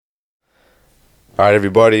All right,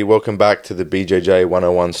 everybody, welcome back to the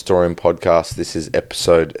BJJ101 STOREROOM podcast. This is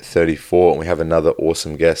episode 34, and we have another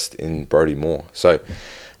awesome guest in Brodie Moore. So,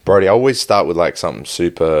 Brodie, I always start with like something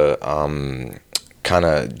super kind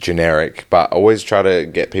of generic, but I always try to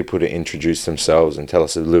get people to introduce themselves and tell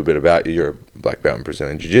us a little bit about you. You're a black belt in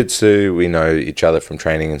Brazilian Jiu-Jitsu. We know each other from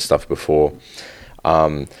training and stuff before.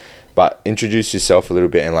 But introduce yourself a little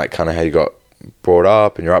bit and like kind of how you got brought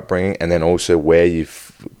up and your upbringing, and then also where you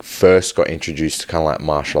first got introduced to kind of like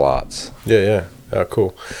martial arts. Yeah. Oh,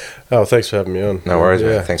 cool. Oh, thanks for having me on. No worries,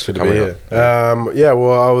 man. Thanks for coming on.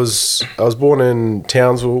 Well, I was born in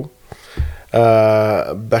Townsville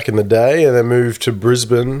back in the day, and then moved to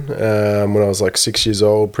Brisbane when I was like 6 years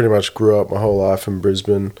old. Pretty much grew up my whole life in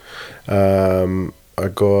Brisbane. Then I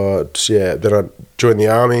joined the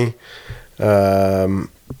army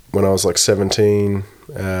when I was like 17.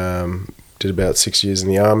 Did about 6 years in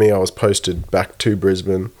the army. I was posted back to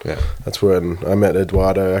Brisbane. Yeah, that's when I met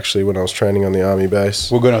Eduardo, actually, when I was training on the army base.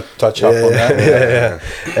 We're going to touch up on that. Yeah.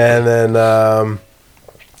 And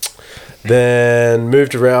then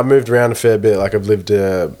moved around a fair bit. Like I've lived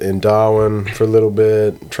in Darwin for a little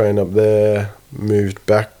bit, trained up there, moved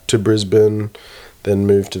back to Brisbane, then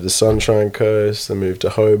moved to the Sunshine Coast, then moved to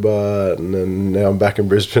Hobart, and then now I'm back in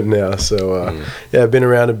Brisbane now. So I've been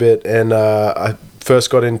around a bit, and I first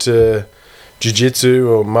got into jiu-jitsu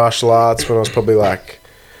or martial arts when I was probably like,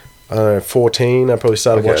 14. I probably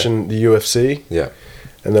started watching the UFC. Yeah.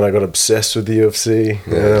 And then I got obsessed with the UFC. Yeah.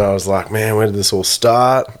 And then I was like, man, where did this all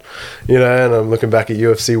start? And I'm looking back at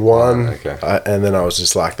UFC 1. And then I was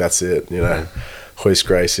just like, that's it, Hoist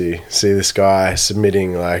Gracie. See this guy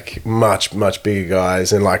submitting like much, much bigger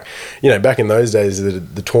guys. And like, back in those days,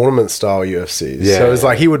 the tournament style UFCs. Yeah, so it was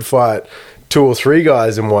like he would fight 2 or 3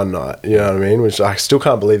 guys in one night, you know what I mean? Which I still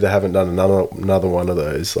can't believe they haven't done another one of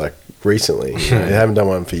those like recently. They haven't done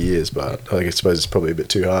one for years, but I suppose it's probably a bit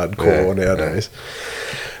too hardcore nowadays.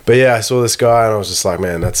 But yeah, I saw this guy and I was just like,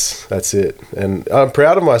 man, that's it. And I'm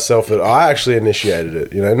proud of myself that I actually initiated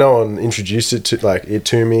it. No one introduced it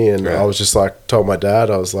to me, and I was just like, told my dad,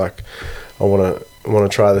 I was like, I want to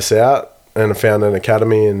try this out, and I found an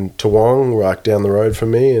academy in Toowong, like down the road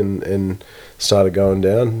from me, and started going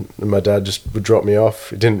down, and my dad just would drop me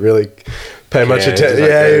off. He didn't really pay much attention.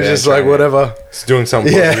 He was just like, whatever. It's doing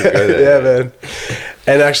something. Yeah, man.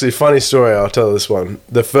 And actually, funny story, I'll tell this one.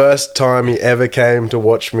 The first time he ever came to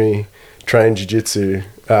watch me train jiu-jitsu,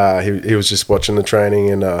 he was just watching the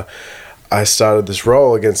training, and I started this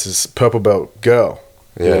roll against this purple belt girl.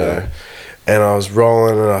 And I was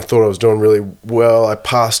rolling, and I thought I was doing really well. I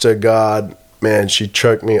passed her guard. Man, she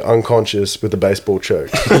choked me unconscious with a baseball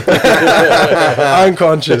choke.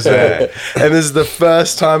 Unconscious, man. And this is the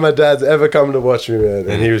first time my dad's ever come to watch me, man.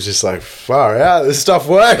 And he was just like, far out, this stuff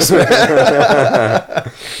works, man.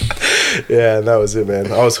 Yeah, and that was it,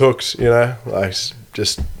 man. I was hooked, How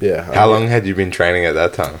long had you been training at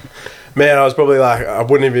that time? Man, I was probably like, I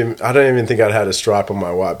don't even think I'd had a stripe on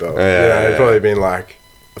my white belt. It'd probably been like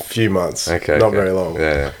a few months. Not very long.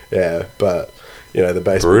 Yeah, but... the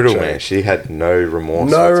baseball brutal, chain. Man. She had no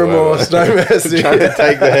remorse. No remorse, no mercy. Trying to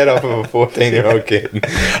take the head off of a 14-year-old kid.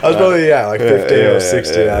 I was probably like 15 or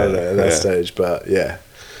 16 out of there at that stage, but it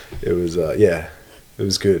was it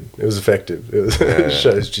was good. It was effective. It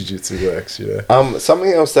shows jiu-jitsu works,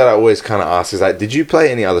 Something else that I always kind of ask is like, did you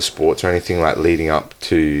play any other sports or anything like leading up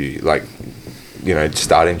to like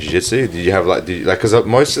starting jiu-jitsu? Did you have because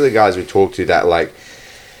most of the guys we talk to that like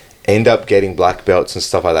end up getting black belts and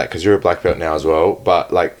stuff like that, because you're a black belt now as well,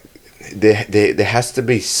 but like there has to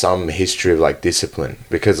be some history of like discipline,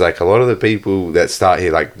 because like a lot of the people that start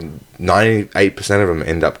here, like 98% of them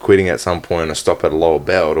end up quitting at some point or stop at a lower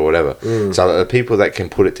belt or whatever. So the people that can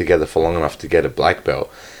put it together for long enough to get a black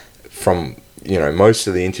belt, from most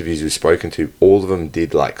of the interviews we've spoken to, all of them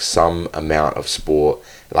did like some amount of sport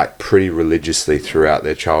like pretty religiously throughout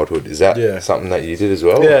their childhood. Is that something that you did as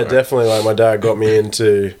well? Yeah, definitely. Like my dad got me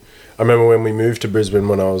into... I remember when we moved to Brisbane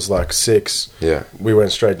when I was like 6. Yeah, we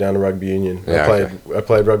went straight down to rugby union. I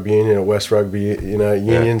played rugby union at West Rugby, union.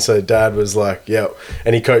 Yeah. So Dad was like,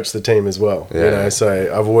 and he coached the team as well. Yeah.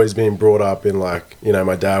 So I've always been brought up in like,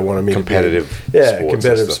 my dad wanted me competitive to be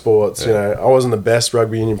competitive sports. Yeah. I wasn't the best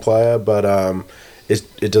rugby union player, but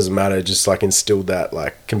it doesn't matter. It just like instilled that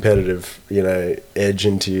like competitive, edge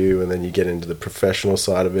into you, and then you get into the professional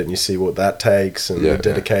side of it, and you see what that takes, and the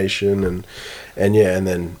dedication, and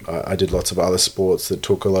then I did lots of other sports that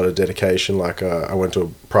took a lot of dedication. Like I went to a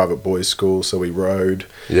private boys' school, so we rowed.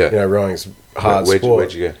 Yeah, rowing's hard sport.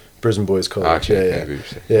 Where'd you go? Brisbane Boys College.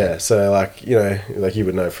 Yeah. So like like you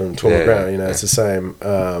would know from Tournament Ground, it's the same.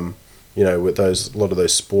 With a lot of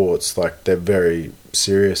those sports, like they're very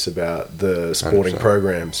serious about the sporting 100%.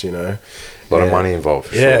 programs, you know. A lot of money involved.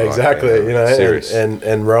 For Yeah, sure. exactly. Like, you know, serious.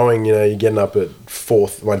 And rowing, you know, you're getting up at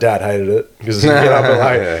 4th. My dad hated it because you get up at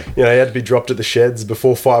like, you know, you had to be dropped at the sheds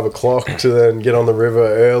before 5 o'clock to then get on the river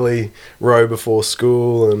early, row before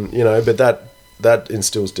school, and you know, but that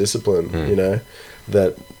instills discipline, you know,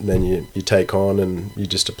 that then you take on and you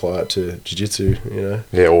just apply it to jiu-jitsu, you know.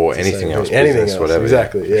 Yeah, or anything else, anything business, else, whatever.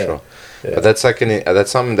 exactly. Yeah. Sure. Yeah. But that's like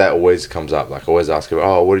that's something that always comes up. Like I always ask about,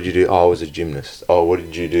 oh, what did you do? Oh, I was a gymnast. Oh, what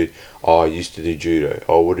did you do? Oh, I used to do judo.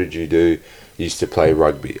 Oh, what did you do? I used to play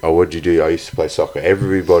rugby. Oh, what did you do? I used to play soccer.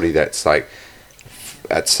 Everybody that's like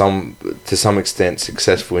to some extent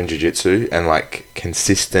successful in jiu-jitsu and like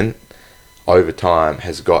consistent over time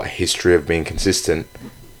has got a history of being consistent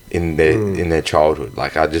in their childhood.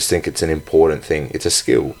 Like I just think it's an important thing. It's a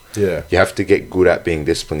skill. Yeah. You have to get good at being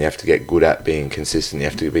disciplined. You have to get good at being consistent. You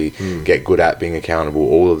have to get good at being accountable.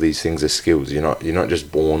 All of these things are skills. You're not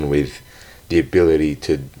just born with the ability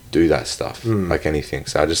to do that stuff like anything.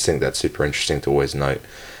 So I just think that's super interesting to always note.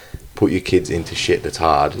 Put your kids into shit that's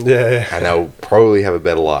hard, and they'll probably have a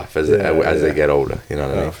better life as they get older. You know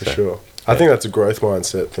what I mean? For sure. I think that's a growth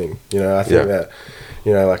mindset thing. You know, I think that,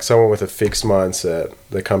 you know, like someone with a fixed mindset,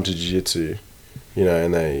 they come to jiu-jitsu, you know,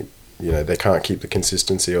 and they can't keep the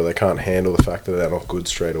consistency or they can't handle the fact that they're not good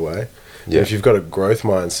straight away. Yeah. If you've got a growth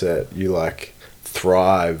mindset, you like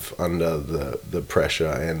thrive under the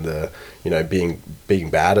pressure and the, you know, being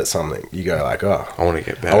bad at something. You go like, oh, I want to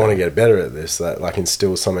get better. I want to get better at this. That like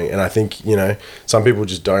instills something. And I think, you know, some people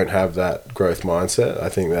just don't have that growth mindset. I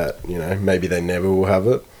think that, you know, maybe they never will have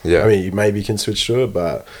it. Yeah. I mean, you maybe can switch to it,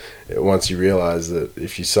 but once you realize that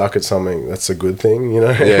if you suck at something, that's a good thing, you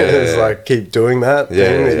know. It's like keep doing that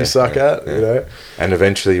thing that you suck at, you know. And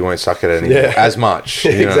eventually you won't suck at it anymore as much.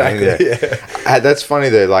 You know exactly. what I mean? That's funny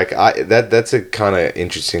though. Like that's a kind of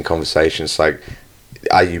interesting conversation. It's like,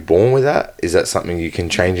 are you born with that? Is that something you can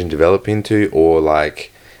change and develop into, or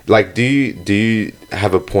like do you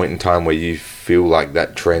have a point in time where you feel like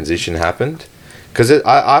that transition happened? Because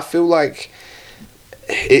I feel like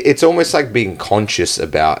it's almost like being conscious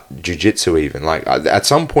about jiu-jitsu even. Like at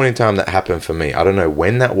some point in time that happened for me. I don't know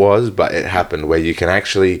when that was, but it happened where you can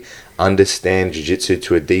actually understand jiu-jitsu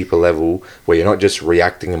to a deeper level where you're not just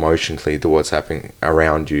reacting emotionally to what's happening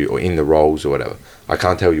around you or in the roles or whatever. I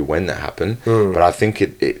can't tell you when that happened, but I think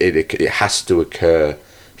it has to occur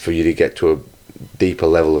for you to get to a deeper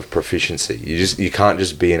level of proficiency. You can't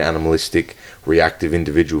just be an animalistic, reactive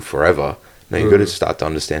individual forever. No, you've got to start to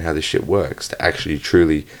understand how this shit works to actually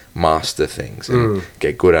truly master things and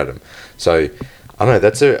get good at them. So, I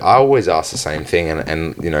don't know, I always ask the same thing,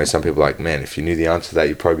 and you know, some people are like, man, if you knew the answer to that,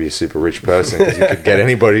 you'd probably be a super rich person because you could get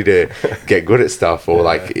anybody to get good at stuff or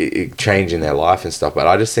like change in their life and stuff. But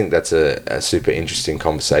I just think that's a super interesting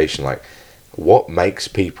conversation. Like, what makes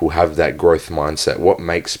people have that growth mindset?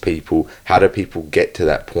 How do people get to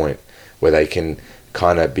that point where they can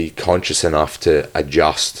kind of be conscious enough to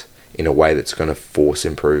adjust in a way that's going to force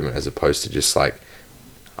improvement as opposed to just like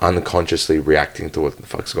unconsciously reacting to what the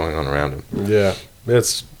fuck's going on around them? Yeah,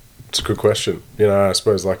 it's a good question. You know, I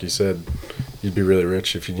suppose like you said, you'd be really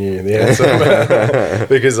rich if you knew the answer.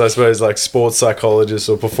 Because I suppose like sports psychologists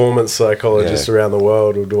or performance psychologists around the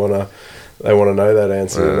world would want to know that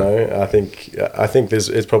answer. You know, I think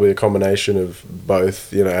it's probably a combination of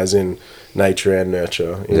both. You know, as in nature and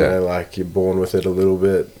nurture. You know, like you're born with it a little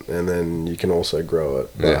bit, and then you can also grow it.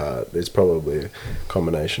 But it's probably a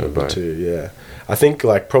combination of the two. Yeah, I think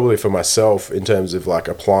like probably for myself in terms of like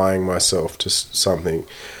applying myself to something.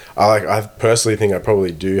 I personally think I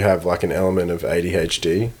probably do have like an element of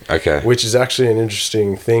ADHD. Okay, which is actually an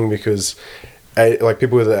interesting thing because. Like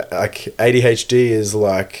people with like ADHD is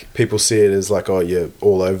like people see it as like, oh, you're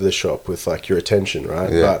all over the shop with like your attention, right?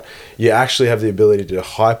 But you actually have the ability to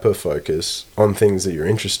hyper focus on things that you're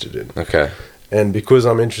interested in. Okay. And because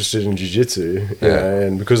I'm interested in jiu-jitsu, you know,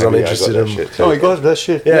 and because I'm interested in... Oh, you got that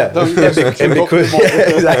shit. Yeah. And because...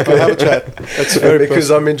 exactly. Have a chat. That's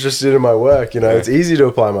because I'm interested in my work, you know, it's easy to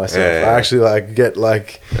apply myself. I actually like get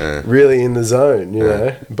like really in the zone, you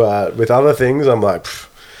know? But with other things, I'm like...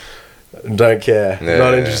 don't care,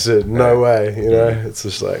 not interested, no way, you know. It's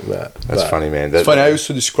just like that. That's funny, man. It's funny. I used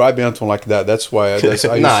to describe Anton like that. That's why I used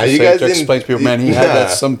to explain to people, man, he had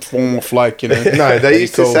some form of like, you know. No, they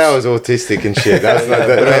used to say I was autistic and shit. That's not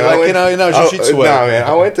that. Jiu-jitsu. No, man,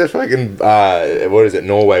 I went to fucking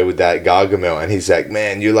Norway with that Gargamel, and he's like,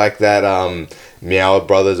 man, you like that Meow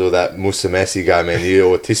Brothers or that Musa Messi guy, man,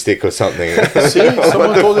 you're autistic or something. See,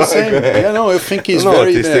 someone told the same. Man? Yeah, no, I think he's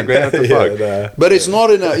very autistic, man. What the fuck? But it's not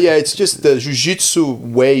in a, it's just the jiu-jitsu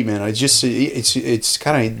way, man. It's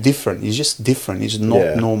kind of different. It's just different. It's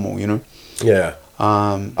not normal, you know. Yeah.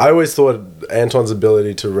 I always thought Anton's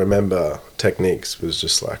ability to remember techniques was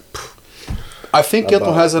just like. I think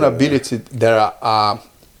Anton has an ability that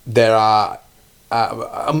are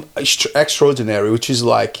extraordinary, which is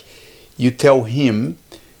like you tell him,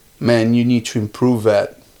 man, you need to improve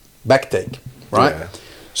at backtake, right? Yeah.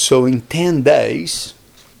 So in 10 days,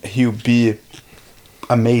 he'll be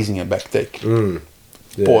amazing at backtake.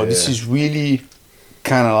 Yeah, boy, this is really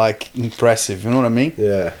kind of like impressive, you know what I mean?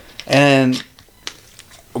 Yeah. And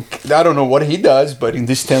I don't know what he does, but in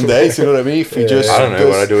these 10 days, you know what I mean? If he just I don't know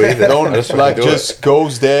what I do either. Just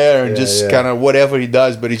goes there and kind of whatever he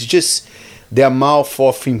does, but it's just the amount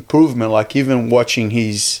of improvement. Like even watching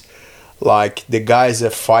his, like the guys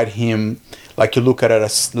that fight him, like you look at it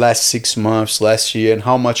last 6 months, last year, and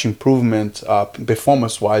how much improvement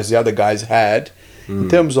performance-wise the other guys had. In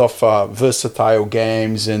terms of versatile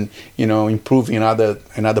games and improving in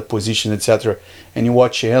other positions, etc. And you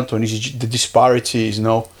watch Anton, the disparity is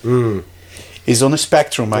is on the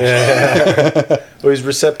spectrum. Actually. Yeah. Well, he's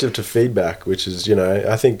receptive to feedback, which is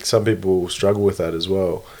I think some people struggle with that as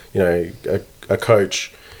well. A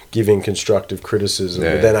coach giving constructive criticism,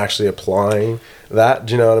 but then actually applying that.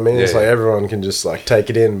 Do you know what I mean? It's like everyone can just like take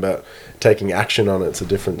it in, but taking action on it's a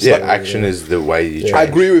different story. Action is the way you train. I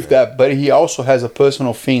agree with that, but he also has a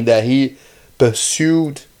personal thing that he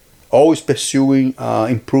always pursuing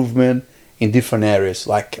improvement in different areas,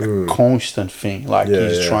 like a constant thing. Like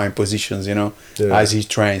he's trying positions, as he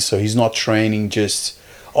trains. So he's not training just,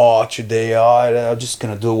 today I'm just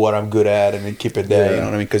gonna do what I'm good at and then keep it there. You know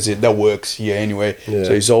what I mean? Because that works here anyway. Yeah.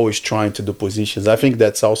 So he's always trying to do positions. I think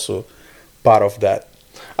that's also part of that.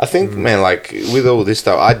 I think, man, like with all this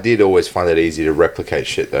stuff, I did always find it easy to replicate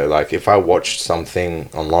shit though. Like if I watched something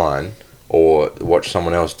online or watch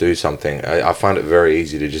someone else do something, I find it very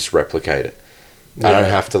easy to just replicate it. Yeah. I don't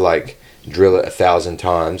have to like drill it 1,000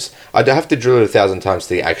 times. I'd have to drill it 1,000 times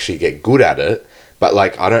to actually get good at it. But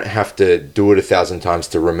like I don't have to do it 1,000 times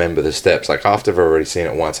to remember the steps. Like after I've already seen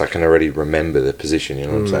it once, I can already remember the position. You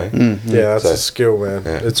know what I'm saying? Mm-hmm. Yeah, that's a skill, man.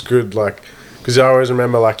 Yeah. It's good, like because I always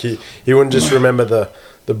remember like he wouldn't just remember the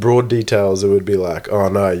broad details. It would be like, oh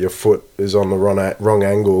no, your foot is on the wrong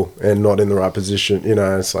angle and not in the right position.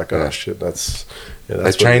 It's like, oh shit, that's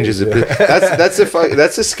that changes a bit.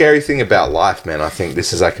 That's a scary thing about life, man. I think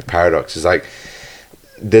this is like a paradox. It's like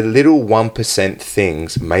the little 1%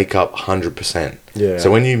 things make up 100%. Yeah. So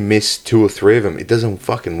when you miss 2 or 3 of them, it doesn't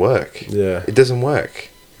fucking work. Yeah. It doesn't work.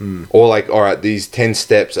 Or like, all right, these 10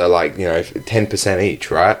 steps are like 10% each,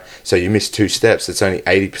 right? So you miss 2 steps, it's only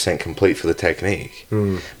 80% complete for the technique.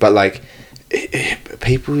 But like,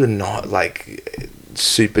 people are not like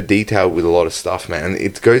super detailed with a lot of stuff, man. And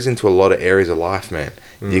it goes into a lot of areas of life, man.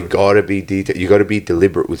 You gotta be detailed. You gotta be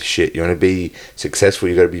deliberate with shit. You want to be successful.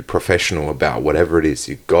 You gotta be professional about whatever it is.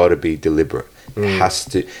 You gotta be deliberate. You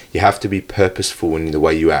have to be purposeful in the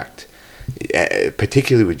way you act.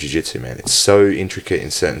 Particularly with jiu-jitsu, man. It's so intricate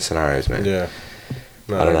in certain scenarios, man. Yeah.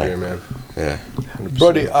 No, I don't know, man. Yeah. 100%.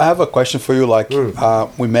 Brodie, I have a question for you. Like,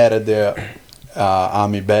 we met at the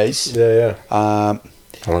army base. Yeah. How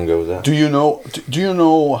long ago was that? Do you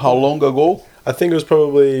know how long ago? I think it was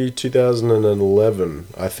probably 2011,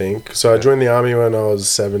 I think. So I joined the army when I was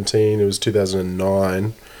 17. It was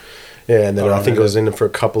 2009. Yeah, and then I think I was in it for a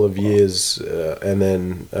couple of years, and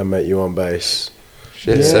then I met you on base.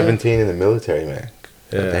 Shit, 17 in the military, man.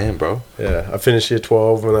 God damn, bro. Yeah, I finished year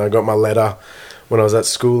 12 and I got my letter when I was at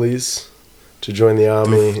schoolies to join the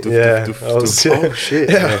army. Oh, shit.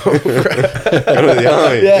 Yeah. Go to the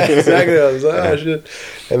army. Yeah, exactly. I was like, oh, shit.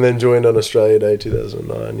 And then joined on Australia Day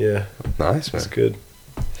 2009, yeah. Nice, man. It's good.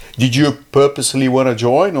 Did you purposely want to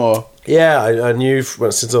join, or? Yeah, I knew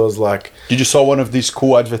since I was like... Did you saw one of these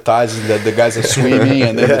cool advertisements that the guys are swimming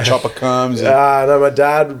and then the chopper comes?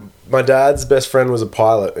 No, my dad's best friend was a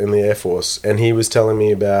pilot in the Air Force, and he was telling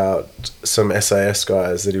me about some SAS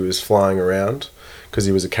guys that he was flying around because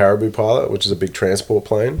he was a Caribou pilot, which is a big transport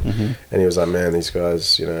plane. Mm-hmm. And he was like, man, these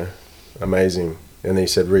guys, amazing. And he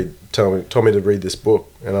said, told me to read this book.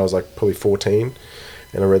 And I was like probably 14,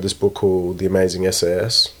 and I read this book called The Amazing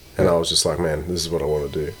SAS. And I was just like, man, this is what I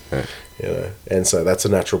want to do. Yeah. And so that's a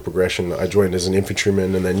natural progression. I joined as an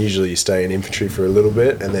infantryman, and then usually you stay in infantry for a little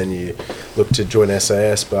bit, and then you look to join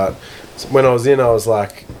SAS. But when I was in, I was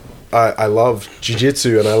like, I loved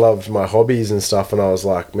jiu-jitsu and I loved my hobbies and stuff, and I was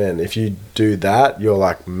like, man, if you do that, you're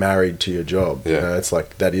like married to your job. Yeah. It's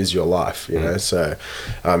like that is your life, you know. So,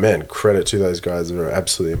 man, credit to those guys. They're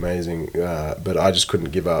absolutely amazing. But I just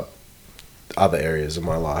couldn't give up other areas of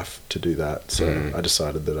my life to do that. So I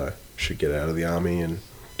decided that I should get out of the army and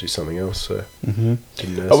do something else. So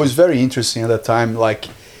it was very interesting at that time, like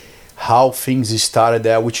how things started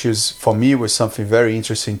there, which is for me was something very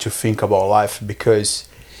interesting to think about life, because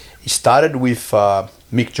it started with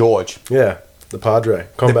Mick George. Yeah, the Padre,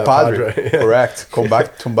 combat Padre. Yeah. Correct,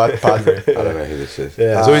 combat Padre. I don't know who this is.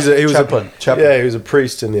 Yeah, so he was chaplain. Yeah, he was a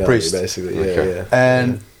priest in the army, basically. Okay. Yeah.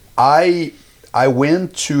 And I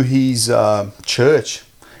went to his church,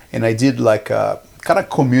 and I did like a kind of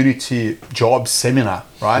community job seminar,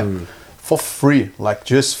 right? For free, like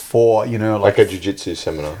just for, you know, like a jiu-jitsu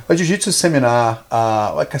seminar. A jiu-jitsu seminar,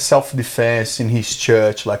 like a self-defense in his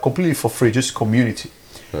church, like completely for free, just community.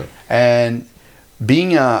 Yeah. And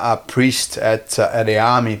being a priest at the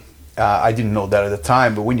army, I didn't know that at the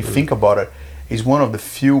time, but when you think about it, it's one of the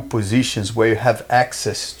few positions where you have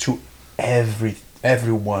access to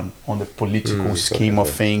everyone on the political scheme of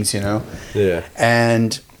things, you know. Yeah.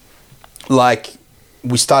 And like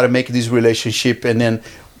we started making this relationship, and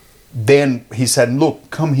then he said, look,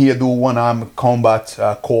 come here, do 1 arm combat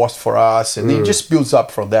course for us, and it just builds up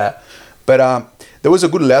from that. But there was a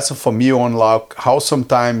good lesson for me on like how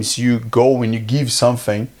sometimes you go and you give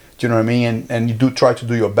something, do you know what I mean, and you do try to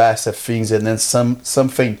do your best at things, and then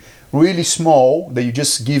something really small that you're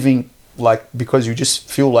just giving, like because you just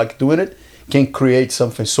feel like doing it, can create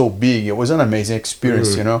something so big. It was an amazing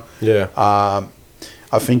experience, you know. Yeah.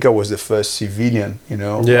 I think I was the first civilian, you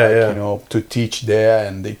know, you know, to teach there,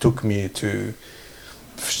 and they took me to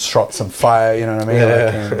shot some fire, you know what I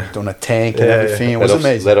mean, like on a tank and everything. It was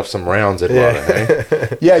amazing. Let off some rounds, Eduardo.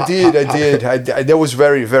 Eh? Yeah, I did. That was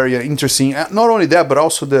very, very interesting. Not only that, but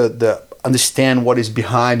also the understand what is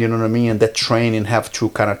behind, you know what I mean, and that training have to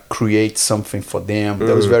kind of create something for them.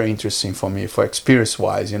 That was very interesting for me, for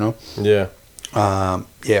experience-wise, you know. Yeah.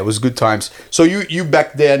 Yeah, it was good times. So you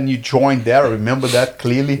back then, you joined there. I remember that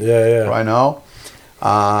clearly. Yeah. Right now.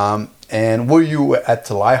 And were you at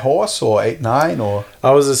the Light Horse or 8-9 or?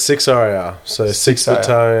 I was a 6 RAR, so 6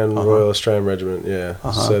 Battalion Royal Australian Regiment. Yeah.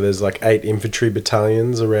 So there's like 8 infantry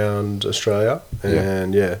battalions around Australia,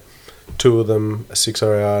 and 2 of them 6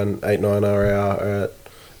 RAR and 8-9 RAR are at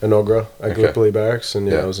Enoggera at Gallipoli Barracks,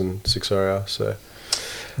 and I was in 6 RAR. So.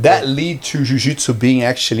 That lead to jiu-jitsu being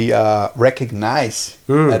actually recognized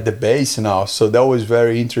at the base now. So that was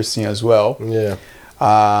very interesting as well. Yeah.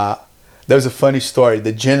 There was a funny story.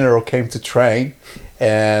 The general came to train,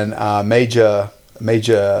 and Major,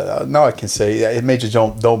 now I can say, Major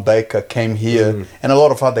Don Baker came here, and a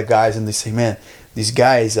lot of other guys, and they say, man, this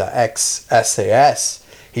guy is an ex-SAS.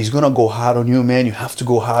 He's going to go hard on you, man. You have to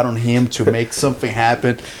go hard on him to make something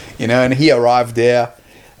happen, you know. And he arrived there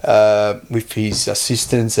with his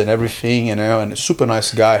assistants and everything, you know, and a super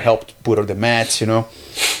nice guy, helped put on the mats, you know.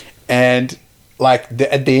 And like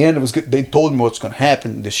at the end, it was good. They told me what's going to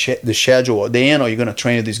happen, the schedule. At the end, you're going to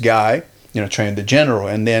train this guy, you know, train the general,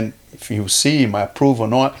 and then if you see him, I approve or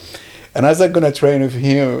not. And as I'm going to train with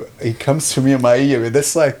him, he comes to me in my ear.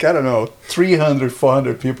 That's like, I don't know, 300,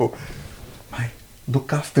 400 people.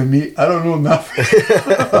 Look after me. I don't know nothing.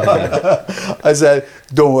 I said,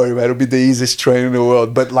 don't worry, man. It'll be the easiest train in the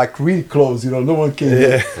world. But like really close, you know, no one can.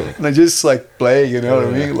 Yeah. And I just like play, you know what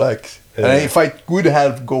I mean? Like, and if I would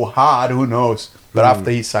have go hard, who knows? But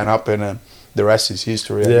after he signed up, and the rest is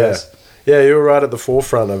history, I guess. Yeah, you were right at the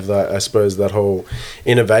forefront of that, I suppose, that whole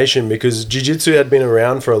innovation, because jiu-jitsu had been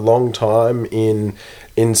around for a long time in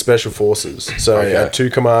special forces. So at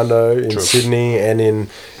 2 Commando in Sydney and in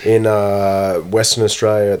Western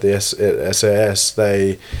Australia at the SAS,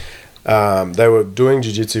 they were doing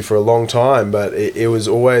jiu-jitsu for a long time, but it was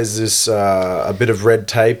always this a bit of red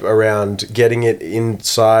tape around getting it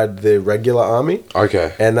inside the regular army.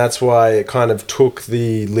 Okay. And that's why it kind of took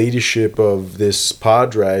the leadership of this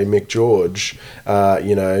Padre, Mick George,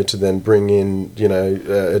 you know, to then bring in, you know,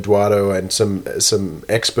 Eduardo and some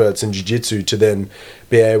experts in jiu-jitsu to then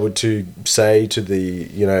be able to say to the,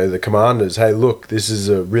 you know, the commanders, hey, look, this is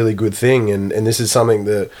a really good thing, and this is something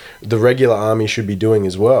that the regular army should be doing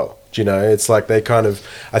as well. You know, it's like they kind of,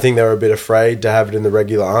 I think they were a bit afraid to have it in the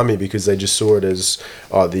regular army because they just saw it as,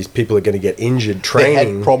 oh, these people are going to get injured training.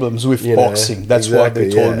 They had problems with boxing. That's what they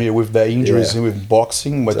told me, with the injuries with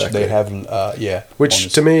boxing, which they have, Which honestly,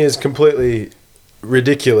 to me is completely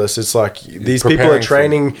ridiculous. It's like these people are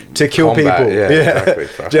training to kill people. Yeah.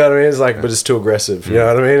 Exactly. Do you know what I mean? It's like, but it's too aggressive. You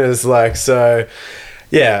know what I mean? It's like, so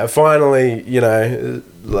yeah, finally, you know,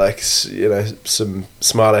 like, you know, some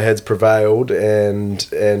smarter heads prevailed, and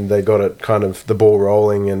they got it kind of the ball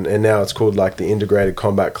rolling, and now it's called like the Integrated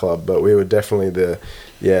Combat Club. But we were definitely the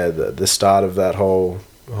start of that whole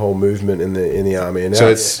movement in the army. And now, so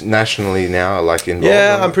it's nationally now, like involved.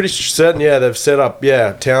 Yeah, I'm pretty certain. Yeah, they've set up.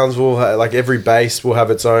 Yeah, towns will like every base will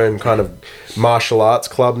have its own kind of martial arts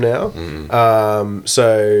club now.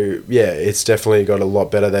 So yeah, it's definitely got a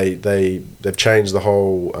lot better. They've changed the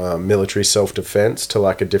whole military self-defense to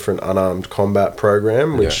like a different unarmed combat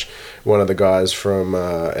program, which one of the guys from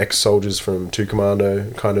ex-soldiers from 2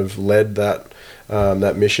 Commando kind of led that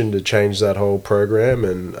mission to change that whole program.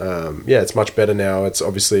 And it's much better now. It's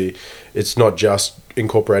obviously, it's not just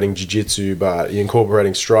incorporating jiu-jitsu, but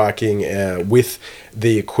incorporating striking with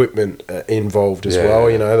the equipment involved as well.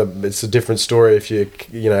 You know, it's a different story if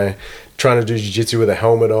you're trying to do jiu-jitsu with a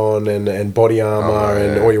helmet on and body armor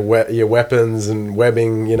and all your weapons and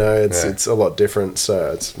webbing. You know, it's a lot different,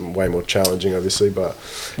 so it's way more challenging, obviously. But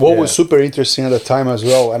what was super interesting at the time as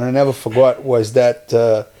well, and I never forgot, was that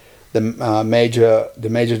the major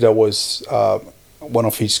that was one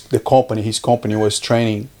of his company was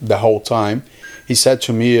training the whole time. He said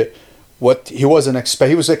to me what he wasn't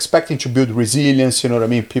he was expecting to build resilience, you know what I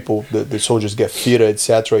mean, people, the soldiers get fitter,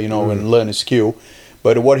 etc., you know, and learn a skill.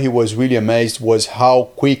 But what he was really amazed was how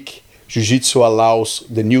quick jiu-jitsu allows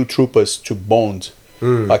the new troopers to bond.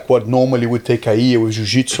 Like what normally would take a year with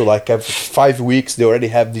jiu-jitsu, like after 5 weeks they already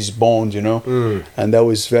have this bond, you know. And that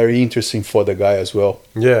was very interesting for the guy as well.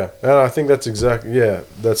 Yeah, and I think that's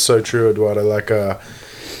that's so true, Eduardo. Like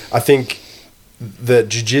I think that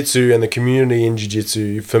jiu-jitsu and the community in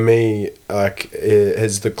jiu-jitsu for me, like,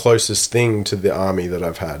 is the closest thing to the army that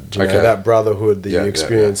I've had. You know, that brotherhood that you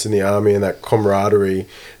experience in the army and that camaraderie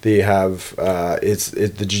that you have,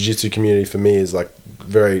 the jiu-jitsu community for me is like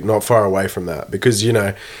very not far away from that, because you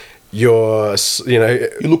look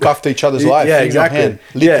after each other's life. Yeah, exactly. Hand,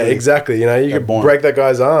 exactly. You know, you could break that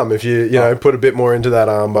guy's arm if you put a bit more into that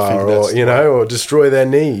arm bar, or destroy their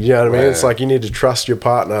knee. You know what I mean? It's like you need to trust your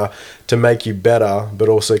partner to make you better, but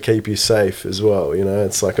also keep you safe as well. You know,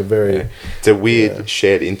 it's like a very it's a weird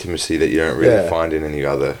shared intimacy that you don't really find in any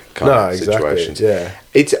other kind of situations.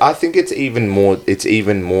 I think it's even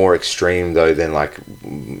more extreme though than like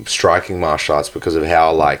striking martial arts, because of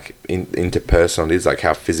how like interpersonal it is, like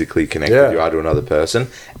how physically connected you are to another person,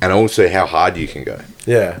 and also how hard you can go.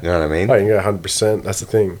 You know what I mean? Oh, you can go 100%. That's the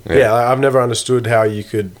thing. I've never understood how you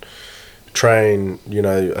could train,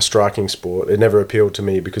 a striking sport. It never appealed to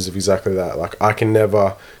me because of exactly that. Like, I can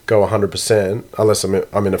never go 100% unless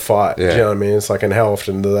I'm in a fight. Do you know what I mean? It's like, and how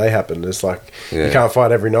often do they happen? It's like, you can't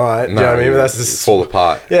fight every night. Do you know what I mean? But that's just fall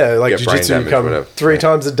apart. Yeah, like jiu-jitsu, you come 3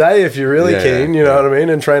 times a day if you're really keen, you know what I mean?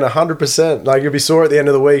 And train 100%. Like, you'll be sore at the end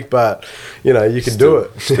of the week, but, you can do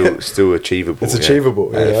it. Still achievable. It's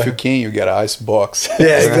achievable. If you can, you get an ice box.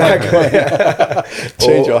 Yeah, exactly.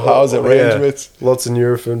 Change your house arrangements. Lots of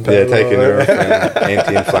Nurofen. Taking Nurofen,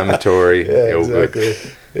 anti-inflammatory. Exactly.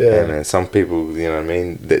 Yeah, man. Some people, you know what I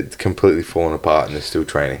mean, they're completely falling apart and they're still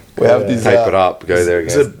training. We have these tape it up, go there again.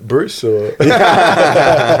 Is it Bruce or? Not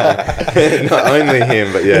only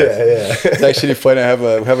him, but It's actually funny. I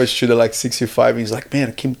have a student like 65. He's like, man,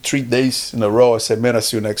 I came 3 days in a row. I said, man, I'll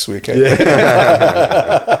see you next week. That's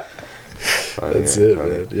it,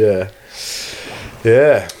 man.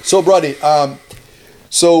 Yeah. So, Brodie,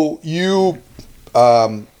 so you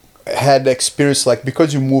had experience, like,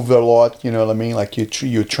 because you moved a lot, you know what I mean, like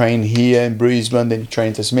you train here in Brisbane, then you train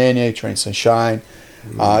in Tasmania, you train in Sunshine,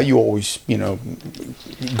 you always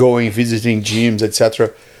going visiting gyms,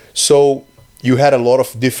 etc. So you had a lot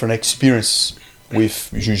of different experience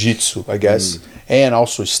with jiu-jitsu, I guess, and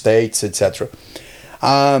also states, etc.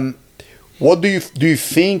 What do you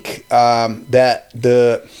think that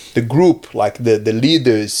the group, like the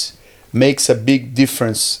leaders, makes a big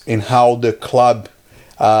difference in how the club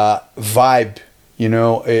vibe,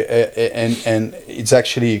 and it's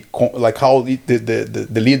actually like how the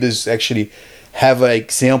leaders actually have an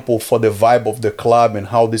example for the vibe of the club, and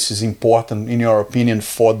how this is important, in your opinion,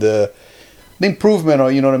 for the improvement,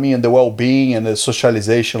 or you know what I mean, and the well-being and the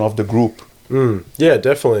socialization of the group. Yeah,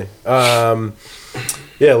 definitely.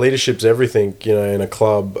 Leadership's everything, in a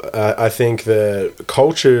club. I think that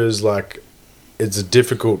culture is like, it's a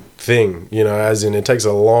difficult thing, as in it takes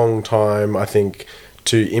a long time, I think,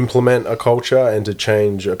 to implement a culture and to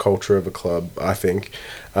change a culture of a club, I think.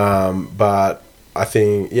 But I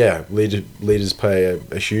think, leaders play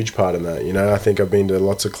a huge part in that. I think I've been to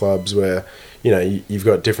lots of clubs where, you've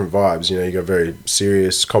got different vibes. You've got very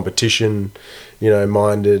serious competition,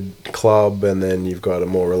 minded club, and then you've got a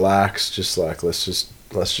more relaxed, just like, let's just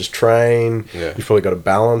train. You've probably got a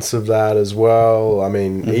balance of that as well. I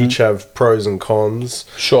mean, each have pros and cons.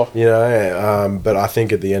 Sure. But I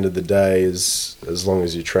think at the end of the day, as long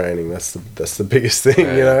as you're training, that's the biggest thing.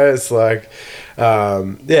 It's like,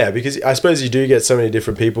 because I suppose you do get so many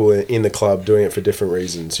different people in the club doing it for different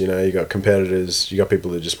reasons. You got competitors, you got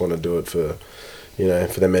people that just want to do it for, you know,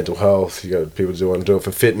 for their mental health. You got people who want to do it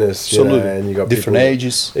for fitness, you know, and you got different people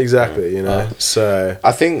ages. Exactly, you know. So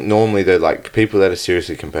I think normally though, like people that are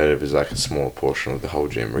seriously competitive is like a small portion of the whole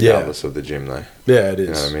gym, regardless of the gym though. Yeah, it is.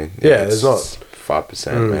 You know what I mean? Yeah, there's not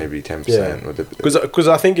 5%, maybe 10%. Because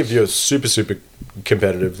I think if you're super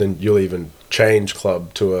competitive, then you'll even change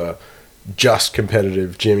club to a just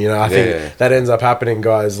competitive gym. You know, I think that ends up happening.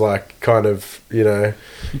 Guys like kind of, you know.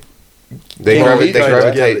 They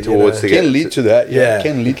gravitate towards can lead to that.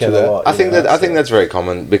 Can lead to that. I think that's very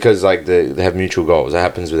common because like they have mutual goals. That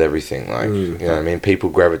happens with everything. Like you know what I mean, people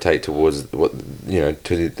gravitate towards what you know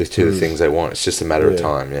to the things they want. It's just a matter of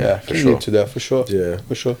time. Yeah, for sure. Lead to that for sure. Yeah,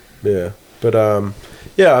 for sure. Yeah, but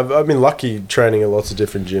I've been lucky training at lots of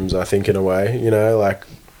different gyms. I think in a way, you know, like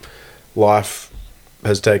life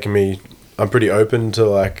has taken me. I'm pretty open to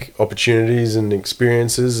like opportunities and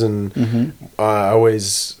experiences, and I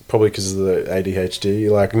always, probably because of the ADHD,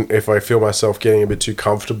 like if I feel myself getting a bit too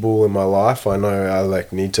comfortable in my life, I know I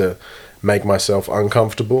like need to make myself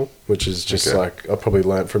uncomfortable, which is just like I probably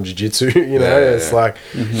learnt from jiu-jitsu. You know, it's like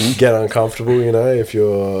get uncomfortable. You know, if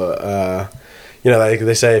you're you know,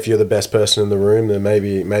 they say if you're the best person in the room, then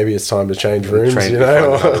maybe it's time to change rooms. You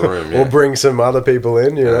know, or bring some other people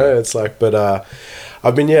in. You know, it's like, but.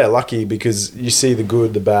 I've been lucky because you see the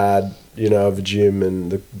good, the bad, you know, of a gym,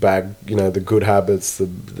 and the bad, you know, the good habits, the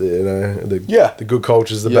you know, the good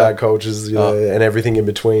cultures, the bad cultures, you know, and everything in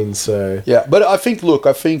between. So but I think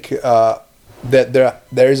that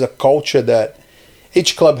there is a culture that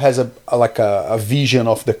each club has a vision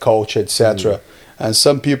of the culture, etc. And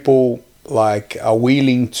some people like are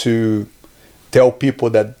willing to tell people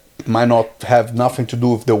that might not have nothing to do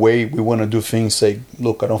with the way we want to do things. Say,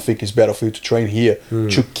 look, I don't think it's better for you to train here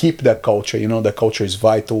to keep that culture. You know, the culture is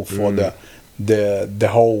vital for the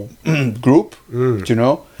whole group. You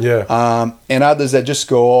know, and others that just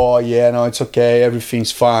go, oh yeah, no, it's okay,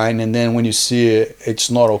 everything's fine, and then when you see it,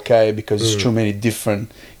 it's not okay because it's too many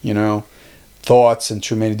different, you know, thoughts and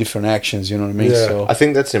too many different actions. You know what I mean? So I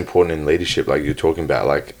think that's important in leadership, like you're talking about.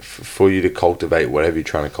 Like for you to cultivate whatever you're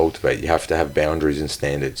trying to cultivate, you have to have boundaries and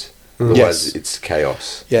standards. Otherwise, it's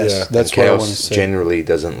chaos. Yes, that's and what chaos I want to say. Generally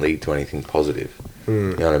doesn't lead to anything positive.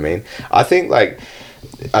 You know what I mean? I think like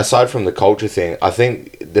aside from the culture thing, I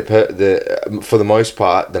think for the most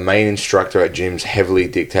part, the main instructor at gyms heavily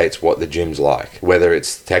dictates what the gym's like. Whether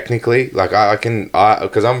it's technically, like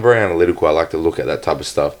because I'm very analytical, I like to look at that type of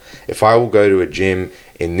stuff. If I will go to a gym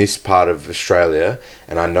in this part of Australia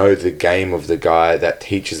and I know the game of the guy that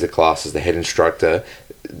teaches the classes, the head instructor,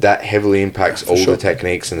 that heavily impacts all the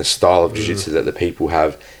techniques and the style of jiu-jitsu that the people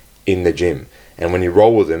have in the gym. And when you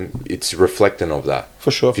roll with them, it's reflecting of that.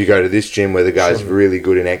 For sure. If you go to this gym where the guy's really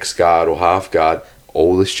good in X guard or half guard,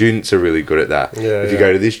 all the students are really good at that. If you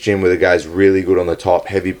go to this gym where the guy's really good on the top,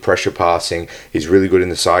 heavy pressure passing, he's really good in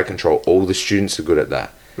the side control, all the students are good at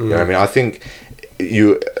that. You know what I mean? I think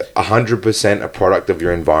you 100% a product of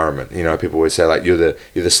your environment. You know, people always say like you're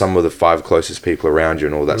the sum of the 5 closest people around you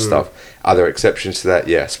and all that stuff. Are there exceptions to that?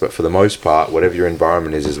 Yes, but for the most part, whatever your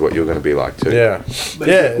environment is what you're going to be like too. But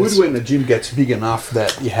it's good when the gym gets big enough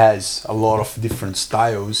that it has a lot of different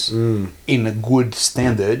styles in a good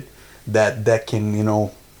standard that can, you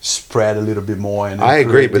know, spread a little bit more. And I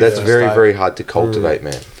agree, but that's very hard to cultivate,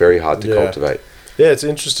 man. Very hard to cultivate. Yeah, it's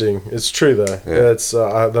interesting. It's true though. Yeah. It's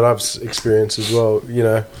that I've experienced as well. You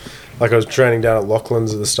know, like I was training down at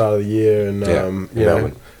Lachlan's at the start of the year, and you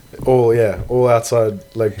know, all outside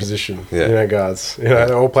leg position. You know, guards. You know,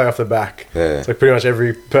 they all play off the back. It's like pretty much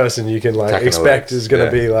every person you can like expect is going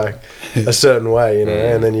to be like a certain way. You know,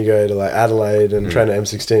 and then you go to like Adelaide and train at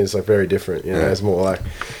M16. It's like very different. You know, it's more like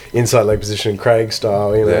inside leg position, Craig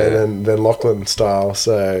style. You know, and then Lachlan style.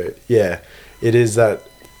 So yeah, it is that.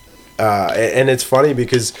 And it's funny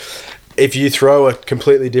because if you throw a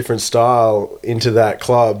completely different style into that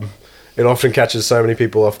club, it often catches so many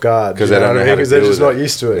people off guard because they're just not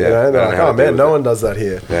used to it. You know, they're like, "Oh man, no one does that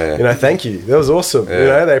here." You know, thank you. That was awesome. You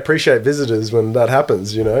know, they appreciate visitors when that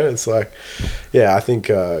happens. You know, it's like, I think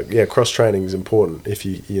cross training is important if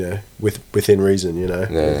you know within reason. You know,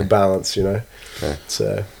 with the balance. You know,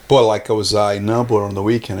 so. But like I was in Melbourne on the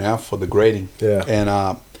weekend for the grading.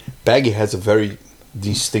 And Baggy has a very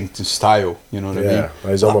distinctive style, you know what I mean?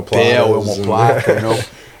 He's omoplata, you know.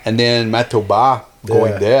 And then Mateo Bar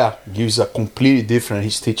going there gives a completely different.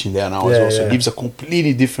 He's teaching there now as well, so gives a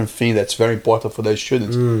completely different thing that's very important for their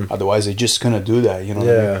students. Otherwise, they're just gonna do that, you know.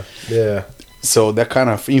 What I mean? So that kind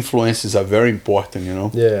of influences are very important, you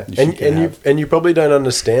know. And you probably don't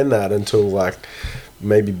understand that until like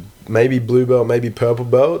maybe maybe blue belt, maybe purple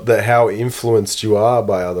belt, that how influenced you are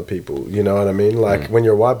by other people. You know what I mean? Like when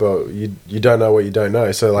you're a white belt, you don't know what you don't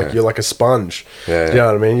know. So like you're like a sponge. Yeah, you know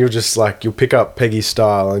what I mean? You'll just like, you'll pick up Peggy's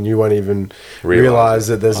style and you won't even realize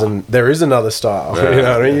that there is another style. Yeah, you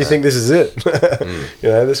know what I mean? You think this is it. You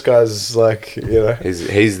know, this guy's like, you know,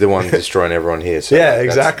 he's the one destroying everyone here. So yeah, like,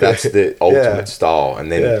 exactly. That's the ultimate style.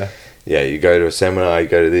 And then you go to a seminar, you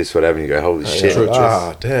go to this, whatever, and you go, holy shit.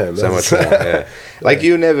 Damn. So much more, yeah. Like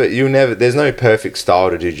you never, there's no perfect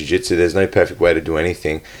style to do jiu-jitsu. There's no perfect way to do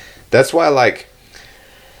anything. That's why, like,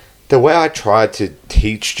 the way I try to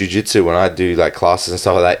teach jiu-jitsu when I do, like, classes and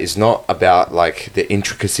stuff like that is not about, like, the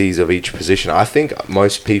intricacies of each position. I think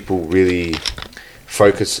most people really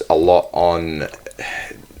focus a lot on,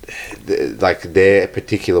 like, their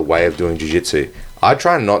particular way of doing jiu-jitsu. I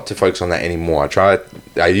try not to focus on that anymore.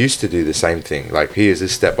 I used to do the same thing. Like, here's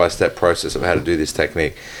this step-by-step process of how to do this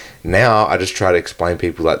technique. Now, I just try to explain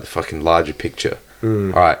people, like, the fucking larger picture. All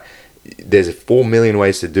right, there's 4 million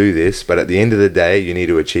ways to do this, but at the end of the day, you need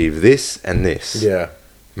to achieve this and this. Yeah.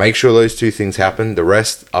 Make sure those two things happen. The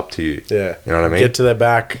rest, up to you. Yeah. You know what I mean? Get to their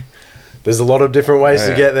back. There's a lot of different ways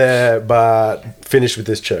to get there, but finish with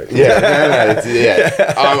this choke.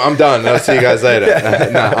 Yeah, I'm done. I'll see you guys later.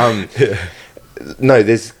 No,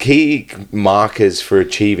 there's key markers for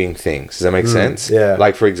achieving things. Does that make sense? Yeah.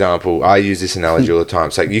 Like, for example, I use this analogy all the time.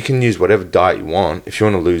 It's like, you can use whatever diet you want. If you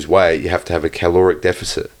want to lose weight, you have to have a caloric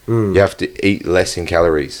deficit. You have to eat less in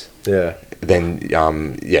calories. Yeah. Than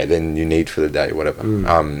you need for the day, whatever.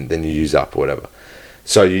 Then you use up or whatever.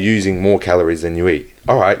 So you're using more calories than you eat.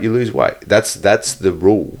 All right, you lose weight. That's the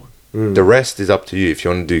rule. The rest is up to you. If you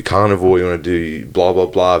want to do carnivore, you want to do blah, blah,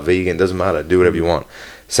 blah, vegan, doesn't matter. Do whatever you want.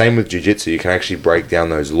 Same with jiu-jitsu. You can actually break down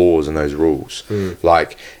those laws and those rules.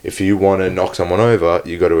 Like, if you want to knock someone over,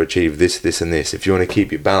 you got to achieve this, this, and this. If you want to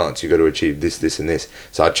keep your balance, you got to achieve this, this, and this.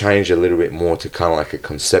 So I changed a little bit more to kind of like a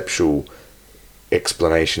conceptual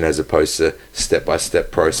explanation as opposed to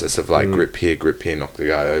step-by-step process of like grip here, knock the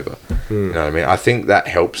guy over. You know what I mean? I think that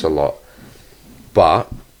helps a lot. But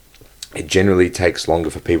it generally takes longer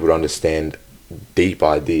for people to understand deep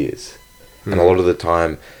ideas. And a lot of the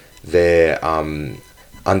time, they're...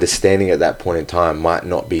 understanding at that point in time might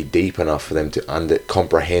not be deep enough for them to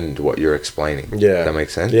comprehend what you're explaining. Yeah. Does that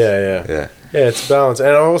make sense? Yeah, it's balance. And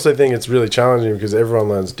I also think it's really challenging because everyone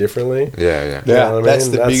learns differently. Yeah. You know what I that's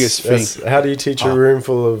mean? the biggest thing. How do you teach a room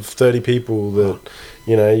full of 30 people that,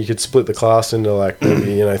 you know, you could split the class into like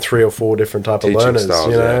maybe, you know, 3 or 4 different type of learners,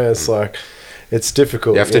 styles, you know? It's like, it's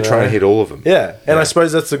difficult. You have to try and hit all of them. Yeah. And I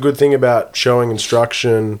suppose that's the good thing about showing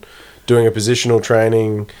instruction, doing a positional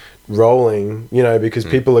training, rolling, you know, because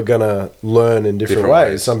people are going to learn in different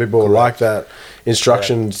ways. Some people will like that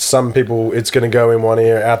instruction. Some people, it's going to go in one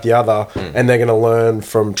ear, out the other, and they're going to learn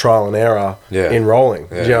from trial and error in rolling.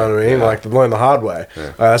 Do you know what I mean? Like, learn the hard way.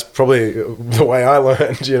 That's probably the way I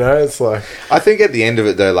learned, you know? It's like... I think at the end of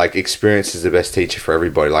it, though, like, experience is the best teacher for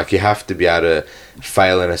everybody. Like, you have to be able to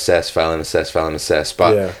fail and assess. But,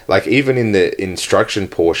 like, even in the instruction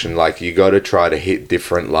portion, like, you got to try to hit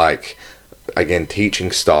different, like... again,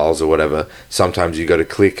 teaching styles or whatever. Sometimes you got to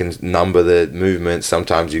click and number the movements.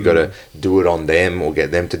 Sometimes you got to do it on them or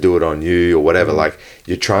get them to do it on you or whatever. Like,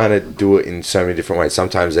 you're trying to do it in so many different ways.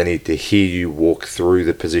 Sometimes they need to hear you walk through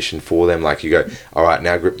the position for them. Like, you go, all right,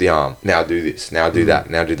 now grip the arm. Now do this. Now do that.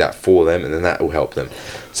 Now do that for them, and then that will help them.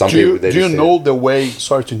 Do you know the way?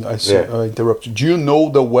 Sorry to interrupt you. Do you know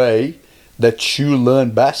the way that you learn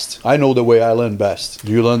best? I know the way I learn best.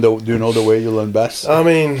 Do you know the way you learn best? I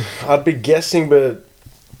mean, I'd be guessing, but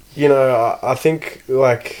you know, I think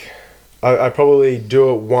like I probably do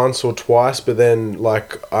it once or twice, but then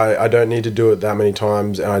like I don't need to do it that many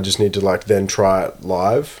times, and I just need to like then try it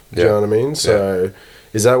live. Do you know what I mean? So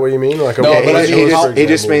is that what you mean? Like, it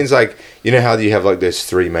just means like, you know how you have like those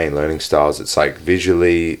 3 main learning styles. It's like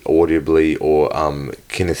visually, audibly, or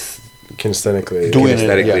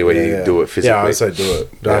kinesthetically, where you do it physically. Yeah, I say do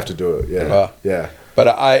it. Don't have to do it. Yeah. But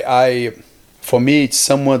I, for me, it's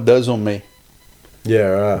someone does on me. Yeah,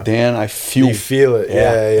 right. Then I feel... You feel it,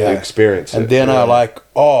 yeah. You experience it. And then I like,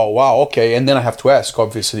 oh, wow, okay. And then I have to ask,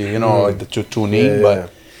 obviously, you know, like to tune in.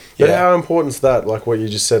 But how important is that? Like what you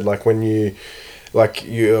just said, like when you... Like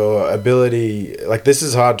your ability... Like this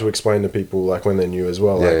is hard to explain to people, like when they're new as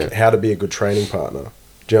well. Like how to be a good training partner.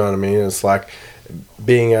 Do you know what I mean? It's like...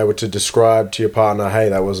 being able to describe to your partner, hey,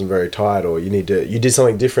 that wasn't very tight, or you did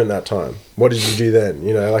something different that time. What did you do then?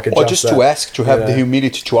 You know, like adjust or just to ask, to have the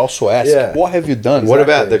humility to also ask, what have you done? What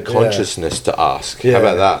about the consciousness to ask? How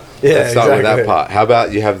about that? Let's start with that part. How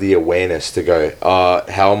about you have the awareness to go,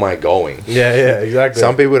 how am I going? Yeah, exactly.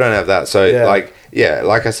 Some people don't have that. So like yeah,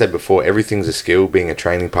 like I said before, everything's a skill. Being a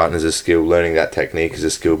training partner is a skill. Learning that technique is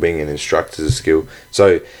a skill. Being an instructor is a skill.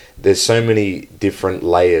 So there's so many different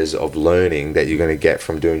layers of learning that you're going to get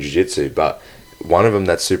from doing jiu-jitsu. But one of them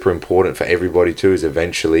that's super important for everybody too is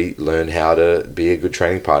eventually learn how to be a good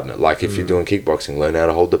training partner. Like if you're doing kickboxing, learn how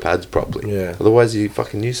to hold the pads properly. Yeah. Otherwise, you're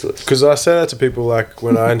fucking useless. Because I say that to people, like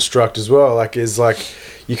when I instruct as well, like is like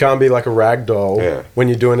you can't be like a rag doll when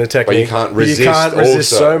you're doing a technique. But you can't resist. Also.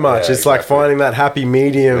 So much. It's like finding that happy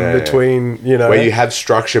medium between, you know, where you have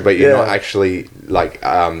structure, but you're not actually like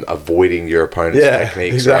avoiding your opponent's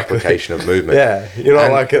techniques or application of movement. Yeah, you're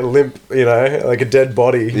not like a limp, you know, like a dead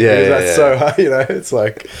body. Yeah, that's so hard, you know. It's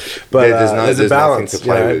like, but there's a balance, to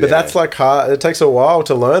play with, but that's like hard. It takes a while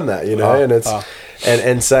to learn that, you know, and it's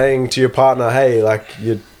and saying to your partner, hey, like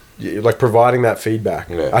you're like providing that feedback.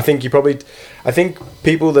 Yeah. I think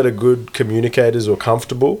people that are good communicators or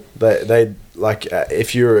comfortable, they like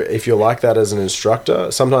if you're like that as an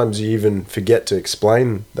instructor, sometimes you even forget to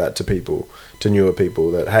explain that to people, to newer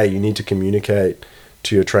people, that hey, you need to communicate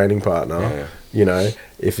to your training partner. Yeah. You know,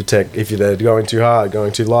 if they're going too hard,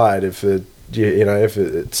 going too light, if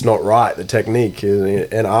it's not right, the technique,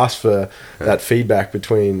 and ask for that feedback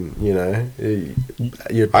between, you know,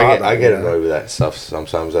 your partner. I get over that stuff.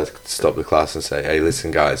 Sometimes I stop the class and say, hey,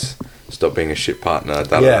 listen, guys, stop being a shit partner.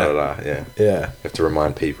 Yeah. You have to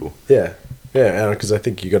remind people. Yeah, and because I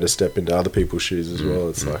think you got to step into other people's shoes as well.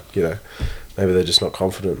 It's like, you know, maybe they're just not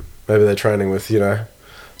confident. Maybe they're training with, you know,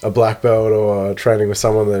 a black belt or training with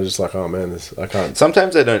someone, they're just like, oh man, I can't.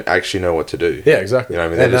 Sometimes they don't actually know what to do. Yeah, exactly. You know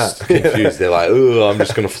what I mean? They're just confused. They're like, oh, I'm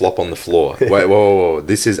just going to flop on the floor. Wait, whoa,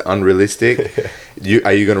 this is unrealistic.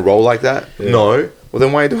 Are you going to roll like that? Yeah. No. Well,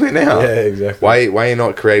 then why are you doing it now? Yeah, exactly. Why are you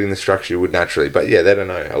not creating the structure you would naturally? But yeah, they don't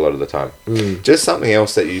know a lot of the time. Just something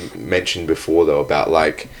else that you mentioned before, though, about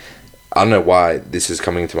like, I don't know why this is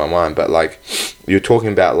coming into my mind, but like, you're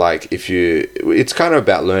talking about like, it's kind of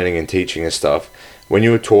about learning and teaching and stuff. When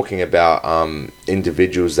you were talking about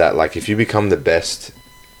individuals that, like, if you become the best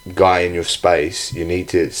guy in your space, you need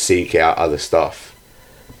to seek out other stuff.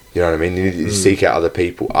 You know what I mean? You need to seek out other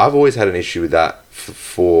people. I've always had an issue with that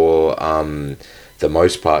for the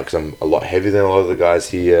most part, because I'm a lot heavier than a lot of the guys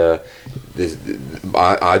here.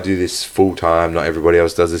 I do this full time. Not everybody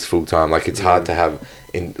else does this full time. Like, it's hard to have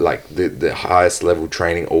in like the highest level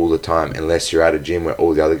training all the time unless you're at a gym where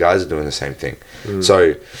all the other guys are doing the same thing.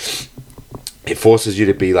 So it forces you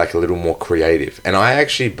to be like a little more creative. And I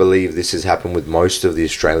actually believe this has happened with most of the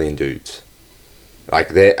Australian dudes. Like,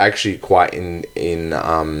 they're actually quite they're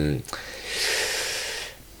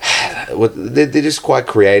just quite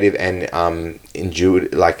creative and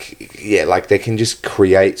intuitive. Like they can just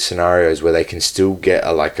create scenarios where they can still get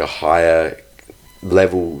a higher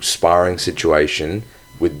level sparring situation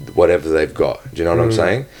with whatever they've got. Do you know what I'm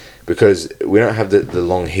saying? Because we don't have the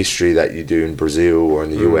long history that you do in Brazil or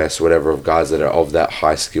in the US, whatever, of guys that are of that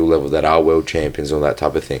high skill level, that are world champions, all that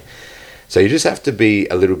type of thing. So you just have to be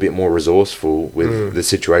a little bit more resourceful with the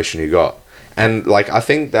situation you got. And like, I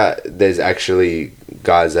think that there's actually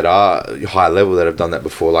guys that are high level that have done that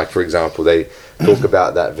before. Like, for example, they talk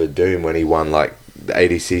about that Verdun when he won like the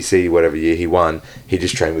ADCC, whatever year he won, he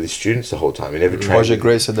just trained with his students the whole time. He never trained. Roger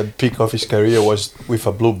Grace at the peak of his career was with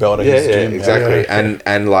a blue belt at his gym. Exactly.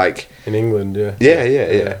 And like in England,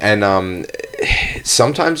 yeah. And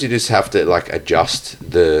sometimes you just have to like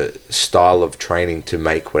adjust the style of training to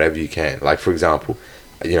make whatever you can. Like, for example,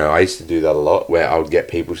 you know, I used to do that a lot, where I would get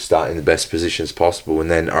people to start in the best positions possible,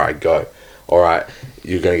 and then, all right, go. All right,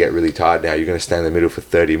 you're going to get really tired now. You're going to stay in the middle for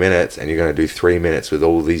 30 minutes, and you're going to do 3 minutes with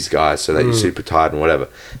all these guys so that you're super tired and whatever.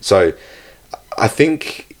 So I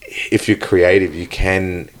think if you're creative, you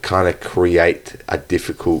can kind of create a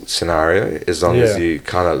difficult scenario as long as you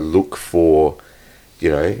kind of look for,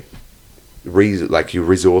 you know, you're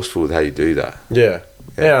resourceful with how you do that. Yeah,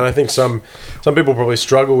 and I think some people probably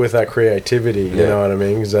struggle with that creativity, you know what I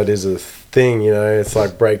mean? Because that is a thing, you know, it's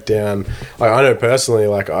like breakdown. Like, I know personally,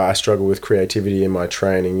 like, I struggle with creativity in my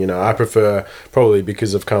training, you know. I prefer, probably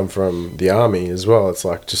because I've come from the army as well, it's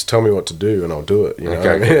like, just tell me what to do and I'll do it, you know what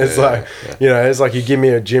I mean? It's you know, it's like, you give me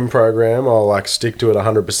a gym program, I'll like stick to it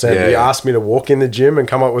 100%. You ask me to walk in the gym and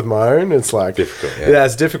come up with my own, it's like, difficult,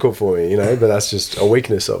 it's difficult for me, you know, but that's just a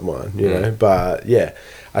weakness of mine, you know. But yeah,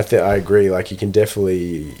 I agree, like, you can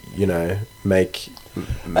definitely, you know, make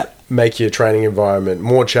your training environment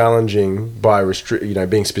more challenging by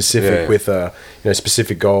being specific with a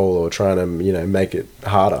specific goal, or trying to, you know, make it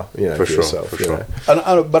harder, you know, for yourself. For sure.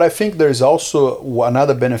 But I think there's also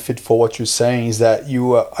another benefit for what you're saying, is that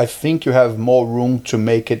I think you have more room to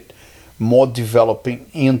make it more developing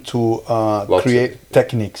into create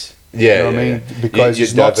techniques. Yeah, you know what I mean? Because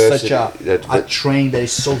it's not such a train that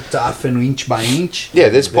is so tough and inch by inch. Yeah,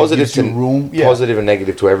 there's positive to positive and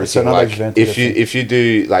negative to everything. Like if you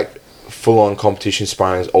do like full on competition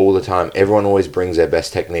sparrings all the time, everyone always brings their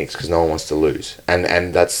best techniques because no one wants to lose,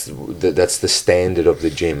 and that's the standard of the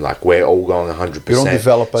gym. Like we're all going 100%. You don't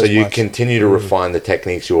develop as so you much. continue to refine the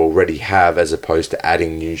techniques you already have as opposed to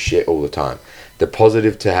adding new shit all the time. The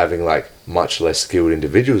positive to having like much less skilled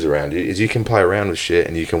individuals around you is you can play around with shit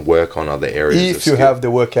and you can work on other areas. If you have the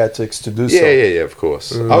work ethics to do so. Yeah, of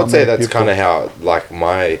course. I would say that's kind of how like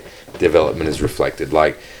my development is reflected.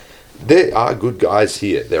 Like there are good guys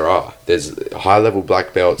here. There's high level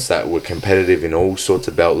black belts that were competitive in all sorts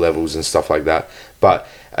of belt levels and stuff like that. But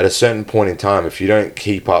at a certain point in time, if you don't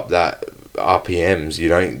keep up that RPMs, you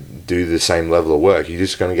don't do the same level of work, you're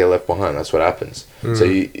just going to get left behind. That's what happens. So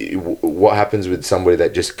what happens with somebody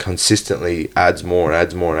that just consistently adds more and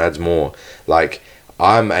adds more and adds more? Like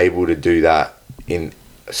I'm able to do that in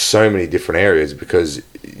so many different areas because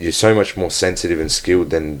you're so much more sensitive and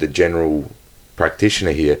skilled than the general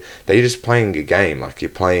practitioner here, that you're just playing a game. Like you're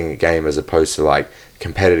playing a game as opposed to like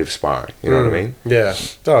competitive sparring. You know what I mean? Yeah.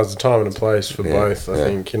 There's a time and a place for both, I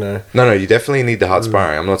think, you know. No, you definitely need the hard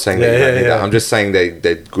sparring. I'm not saying that you don't need that. I'm just saying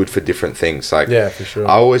they're good for different things. Like, yeah, for sure.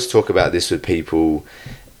 I always talk about this with people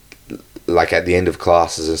like at the end of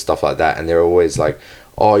classes and stuff like that, and they're always like,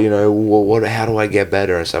 oh, you know, well, how do I get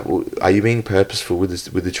better and stuff? Well, are you being purposeful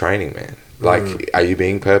with the training, man? Like, are you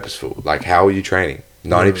being purposeful? Like, how are you training?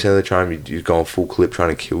 90% of the time you're going full clip trying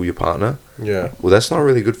to kill your partner. Yeah. Well, that's not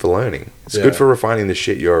really good for learning. It's good for refining the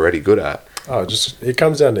shit you're already good at. Oh, it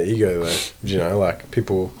comes down to ego though. You know, like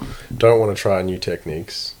people don't want to try new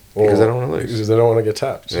techniques because they don't want to lose. Because they don't want to get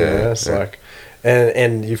tapped. It's like,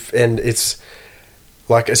 and it's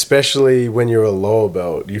like, especially when you're a lower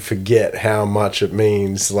belt, you forget how much it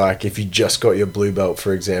means. Like if you just got your blue belt,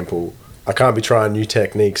 for example, I can't be trying new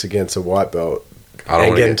techniques against a white belt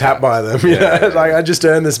and getting tapped by them. You know? Like I just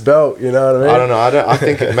earned this belt. You know what I mean? I don't know. I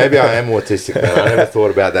think maybe I am autistic, man. I never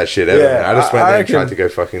thought about that shit ever. Man. I just went there and tried to go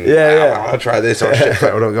fucking. I'll try this. Oh shit!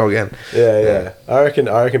 I don't go again. Yeah. I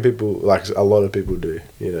reckon people, like a lot of people do.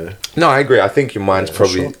 You know. No, I agree. I think your mind's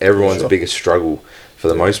probably everyone's biggest struggle for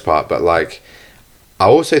the most part. But like, I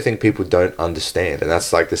also think people don't understand, and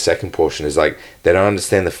that's like the second portion is like they don't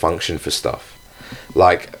understand the function for stuff.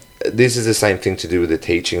 Like. This is the same thing to do with the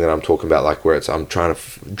teaching that I'm talking about, like where I'm trying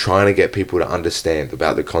to get people to understand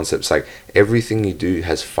about the concepts. Like everything you do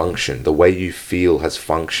has function. The way you feel has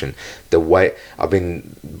function. The way I've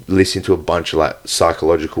been listening to a bunch of like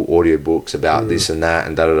psychological audio books about this and that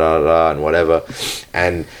and da and whatever,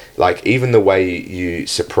 and like even the way you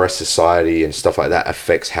suppress society and stuff like that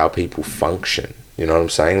affects how people function. You know what I'm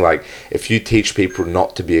saying? Like if you teach people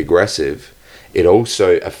not to be aggressive, it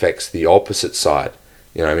also affects the opposite side.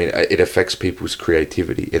 You know what I mean? It affects people's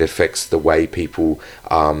creativity. It affects the way people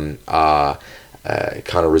are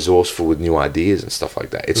kind of resourceful with new ideas and stuff like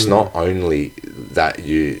that. It's not only that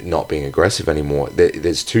you're not being aggressive anymore.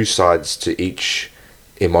 There's two sides to each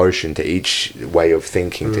emotion, to each way of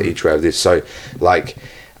thinking, to each way of this. So, like,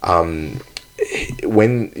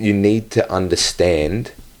 when you need to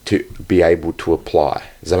understand to be able to apply.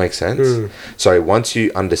 Does that make sense? So once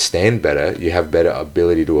you understand better, you have better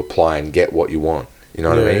ability to apply and get what you want. You know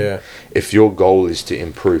what I mean? Yeah. If your goal is to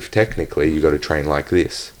improve technically, you got to train like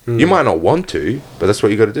this. You might not want to, but that's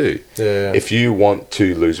what you got to do. If you want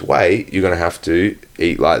to lose weight, you're going to have to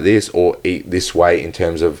eat like this or eat this way in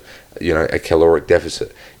terms of, you know, a caloric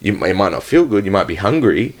deficit. It might not feel good, you might be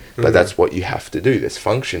hungry, but that's what you have to do. There's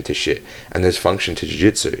function to shit, and there's function to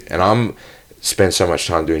jiu-jitsu. And I'm spend so much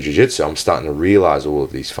time doing jiu-jitsu, I'm starting to realize all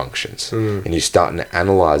of these functions, and you're starting to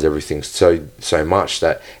analyze everything so much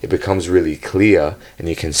that it becomes really clear, and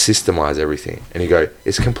you can systemize everything, and you go,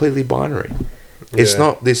 it's completely binary. It's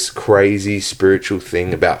not this crazy spiritual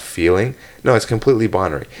thing about feeling. No, it's completely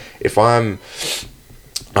binary. If I'm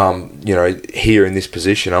you know, here in this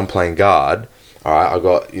position, I'm playing guard, all right, I've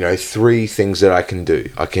got, you know, 3 things that I can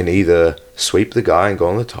do. I can either sweep the guy and go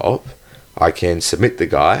on the top, I can submit the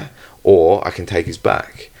guy, or I can take his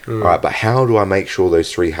back. All right, but how do I make sure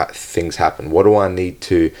those 3 things happen? What do I need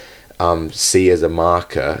to see as a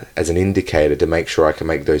marker, as an indicator to make sure I can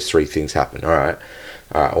make those 3 things happen? All right,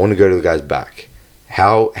 I want to go to the guy's back.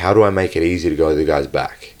 How do I make it easy to go to the guy's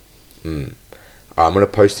back? I'm going to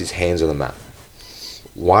post his hands on the mat.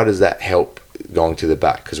 Why does that help going to the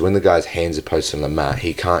back? Because when the guy's hands are posted on the mat,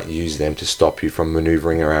 he can't use them to stop you from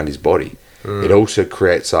maneuvering around his body. It also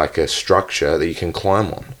creates like a structure that you can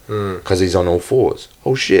climb on because he's on all 4s.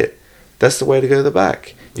 Oh shit, that's the way to go to the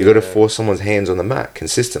back. You got to force someone's hands on the mat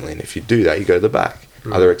consistently, and if you do that, you go to the back.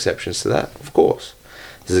 Are there exceptions to that? Of course.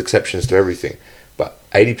 There's exceptions to everything. But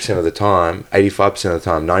 80% of the time, 85% of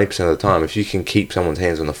the time, 90% of the time, if you can keep someone's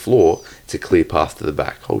hands on the floor, it's a clear path to the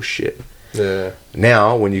back. Oh, shit. Yeah.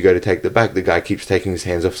 Now, when you go to take the back, the guy keeps taking his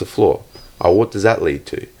hands off the floor. Oh, what does that lead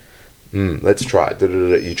to? Let's try it.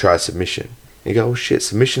 You try a submission. You go, oh, shit,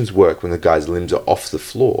 submissions work when the guy's limbs are off the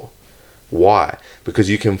floor. Why? Because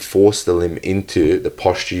you can force the limb into the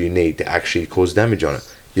posture you need to actually cause damage on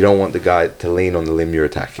it. You don't want the guy to lean on the limb you're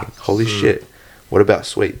attacking. Holy shit. What about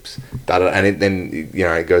sweeps? And then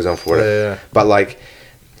it goes on for whatever. Yeah. But like,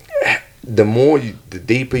 the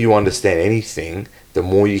deeper you understand anything, the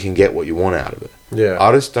more you can get what you want out of it. Yeah.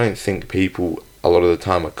 I just don't think people a lot of the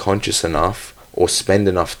time are conscious enough or spend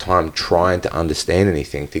enough time trying to understand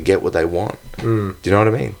anything to get what they want. Do you know what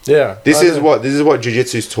I mean? Yeah. This is what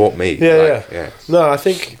jiu-jitsu's taught me. Yeah. No, I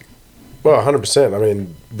think, well, 100%. I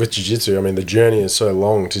mean, with jiu-jitsu, I mean, the journey is so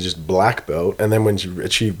long to just black belt, and then when you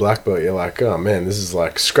achieve black belt, you're like, oh man, this is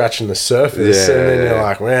like scratching the surface, and then you're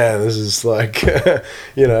like, man, this is like,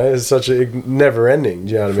 it's such a never ending.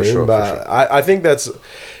 Do you know what I mean? Sure, but I think that's,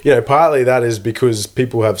 partly that is because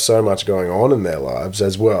people have so much going on in their lives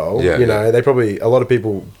as well. They probably, a lot of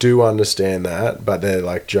people do understand that, but they're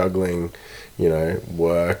like juggling,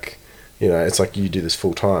 work. It's like you do this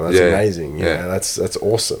full time. That's amazing. That's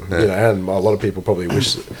awesome. And a lot of people probably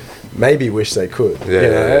wish they could.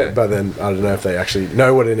 But then I don't know if they actually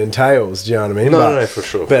know what it entails. Do you know what I mean? No, for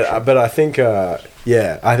sure. But I think, I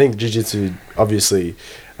think jiu-jitsu. Obviously,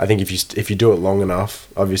 I think if you do it long enough,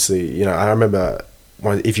 obviously, I remember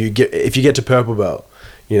if you get to purple belt,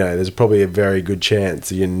 there's probably a very good chance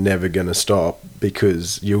that you're never going to stop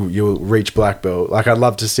because you'll reach black belt. Like, I'd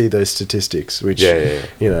love to see those statistics, which,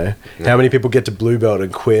 how many people get to blue belt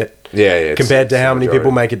and quit compared to how many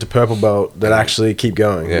people make it to purple belt that actually keep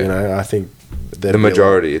going. I think the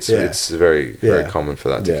majority, it's very, very common for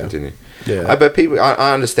that to continue. But people,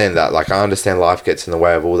 I understand that. Like, I understand life gets in the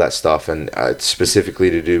way of all that stuff, and it's specifically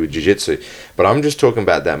to do with jiu-jitsu. But I'm just talking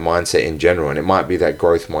about that mindset in general, and it might be that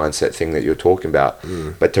growth mindset thing that you're talking about.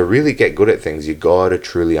 But to really get good at things, you gotta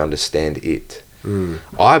truly understand it.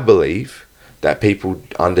 I believe that people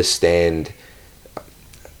understand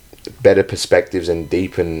better perspectives and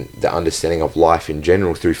deepen the understanding of life in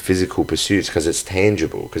general through physical pursuits because it's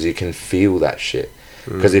tangible, because you can feel that shit.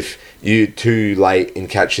 Because if you're too late in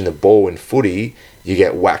catching the ball in footy, you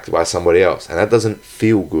get whacked by somebody else, and that doesn't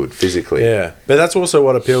feel good physically. Yeah, but that's also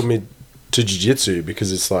what appealed me to jiu-jitsu,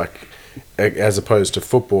 because it's like, as opposed to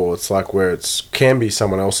football, it's like where it can be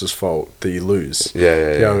someone else's fault that you lose. You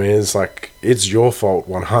know what I mean? It's like, it's your fault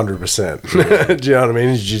 100%. Do you know what I mean?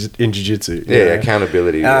 In jiu-jitsu.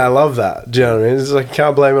 Accountability. And I love that. Do you know what I mean? It's like, you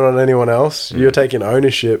can't blame it on anyone else. You're taking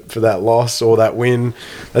ownership for that loss or that win.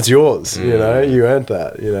 That's yours. You earned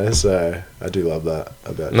that. So I do love that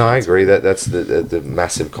about I agree. That's the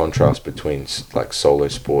massive contrast between like solo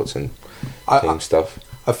sports and team stuff.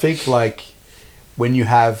 I think like, when you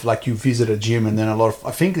have, like, you visit a gym, and then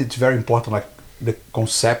I think it's very important, like, the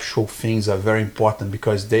conceptual things are very important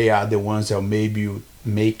because they are the ones that maybe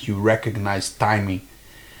make you recognize timing.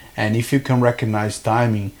 And if you can recognize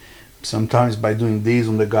timing, sometimes by doing this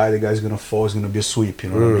on the guy's gonna fall, it's gonna be a sweep, you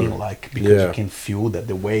know what I mean? Like, because you can feel that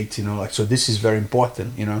the weight, like, so this is very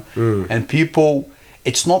important, and people,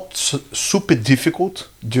 it's not super difficult.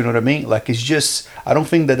 Do you know what I mean? Like, it's just, I don't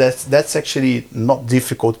think that's actually not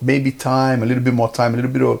difficult. Maybe time, a little bit more time, a little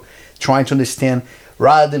bit of trying to understand,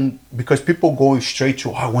 rather than, because people go straight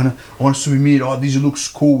to, I want to submit, this looks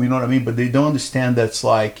cool, you know what I mean? But they don't understand that it's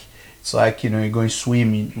like, you're going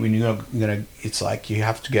swimming, when you're gonna, it's like you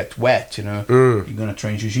have to get wet, you're gonna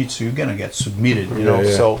train jiu-jitsu, you're gonna get submitted,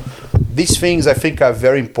 So these things I think are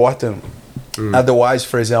very important. Otherwise,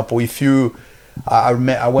 for example, if you, I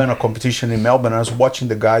went on a competition in Melbourne, and I was watching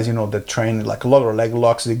the guys, that train like a lot of leg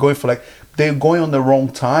locks. They're going on the wrong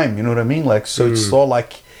time, you know what I mean? Like, so it's not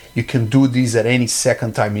like you can do this at any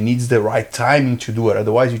second time. It needs the right timing to do it.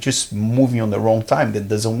 Otherwise, you're just moving on the wrong time. That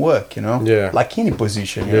doesn't work, Like any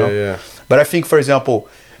position, But I think, for example,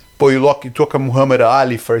 you talk about Muhammad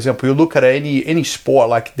Ali, for example, you look at any sport,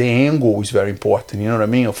 like the angle is very important, you know what I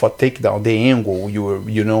mean? For takedown, the angle,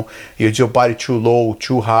 is your body too low,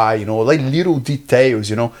 too high, like little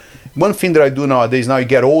details, One thing that I do nowadays, now you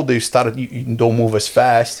get older, you don't move as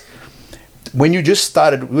fast. When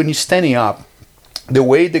you're standing up, the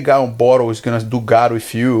way the guy on bottle is going to do guard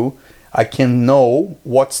with you, I can know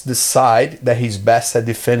what's the side that he's best at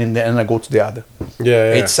defending, and I go to the other.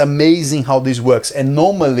 It's amazing how this works. And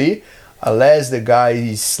normally, unless the guy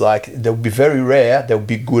is like, they'll be very rare, they'll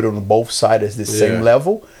be good on both sides at the same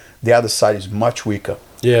level. The other side is much weaker.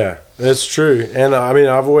 Yeah, that's true. And I mean,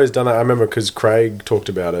 I've always done it. I remember because Craig talked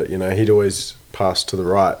about it. He'd always pass to the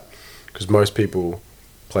right, because most people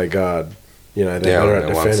play guard. You know, they're better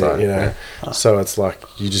at defending, you know. Yeah. So it's like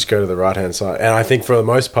you just go to the right-hand side. And I think for the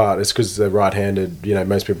most part, it's because they're right-handed. You know,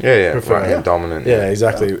 most people prefer right-hand dominant. Yeah,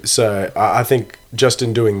 exactly. Yeah. So I think just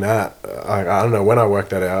in doing that, I don't know when I worked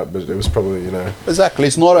that out, but it was probably, you know. Exactly.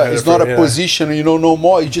 It's not a position, you know, no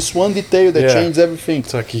more. It's just one detail that changes everything.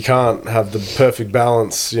 It's like you can't have the perfect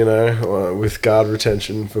balance, you know, with guard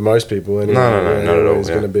retention for most people. Anyway. No, not at all. It's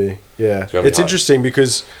going to be, It's interesting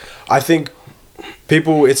because I think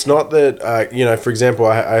people, it's not that, you know, for example,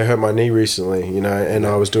 I hurt my knee recently, you know, and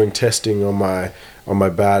I was doing testing on my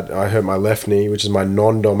bad. I hurt my left knee, which is my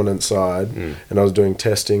non-dominant side, and I was doing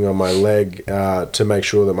testing on my leg to make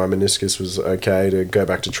sure that my meniscus was okay to go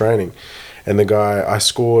back to training. And the guy, I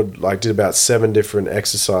scored, did about 7 different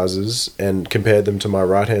exercises and compared them to my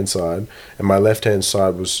right-hand side, and my left-hand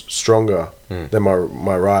side was stronger than my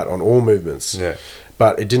right on all movements. Yeah.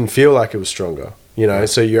 But it didn't feel like it was stronger. You know,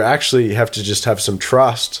 so you actually have to just have some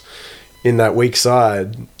trust in that weak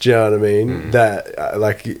side. Do you know what I mean?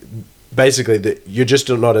 That, basically, that you're just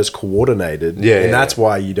not as coordinated. And that's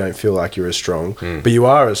why you don't feel like you're as strong. But you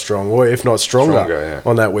are as strong, or if not stronger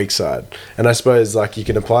on that weak side. And I suppose, you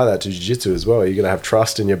can apply that to jiu-jitsu as well. You're going to have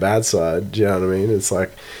trust in your bad side. Do you know what I mean? It's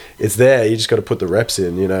like, it's there. You just got to put the reps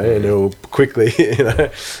in, you know, and it'll quickly, you know.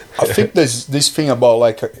 I think there's this thing about,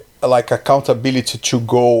 like accountability to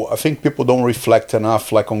go. I think people don't reflect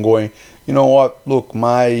enough on going, you know what, look,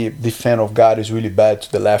 my defense of God is really bad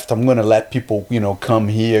to the left. I'm going to let people, you know, come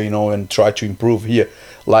here, you know, and try to improve here.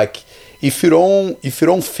 If you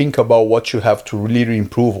don't think about what you have to really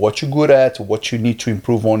improve, what you're good at, what you need to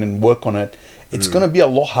improve on and work on it, it's going to be a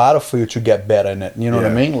lot harder for you to get better in it. You know what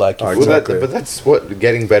I mean? Exactly. But that's what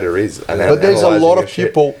getting better is. But there's a lot of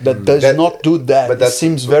people that does not do that. But that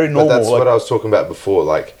seems very normal. But that's what I was talking about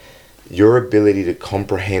before. Your ability to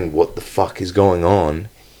comprehend what the fuck is going on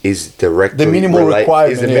is directly the minimum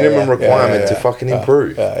requirement. Is the minimum requirement to fucking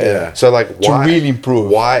improve. So why to really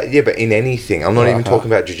improve? Why? Yeah, but in anything, I'm not even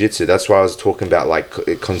talking about jiu-jitsu. That's why I was talking about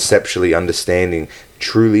conceptually understanding,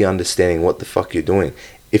 truly understanding what the fuck you're doing.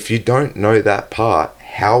 If you don't know that part,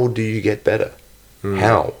 how do you get better?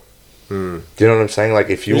 How? Do you know what I'm saying?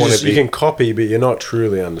 If you want to be... You can copy, but you're not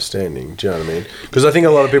truly understanding. Do you know what I mean? Because I think a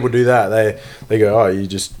lot of people do that. They go, oh,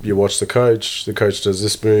 you watch the coach does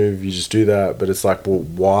this move, you just do that. But it's like, well,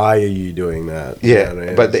 why are you doing that? Yeah, you know what I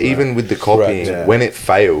mean? but even with the copying, when it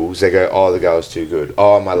fails, they go, oh, the guy was too good.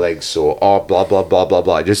 Oh, my leg's sore. Oh, blah, blah, blah, blah,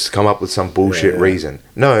 blah. Just come up with some bullshit reason.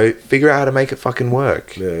 No, figure out how to make it fucking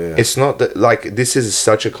work. It's not that, this is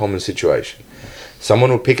such a common situation.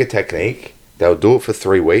 Someone will pick a technique, they'll do it for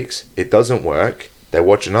 3 weeks. It doesn't work. They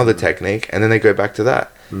watch another technique, and then they go back to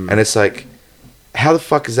that. And it's like, how the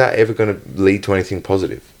fuck is that ever going to lead to anything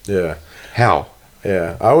positive? Yeah. How?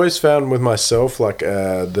 Yeah. I always found with myself,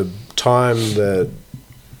 the time that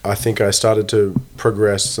I think I started to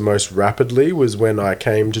progress the most rapidly was when I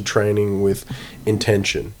came to training with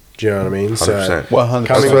intention. Do you know what I mean? 100%. So 100%.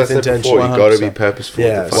 Coming with intention. You've got to be purposeful.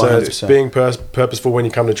 Yeah, so it's being purposeful when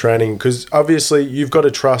you come to training, because obviously you've got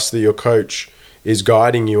to trust that your coach is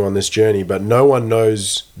guiding you on this journey, but no one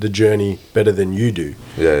knows the journey better than you do.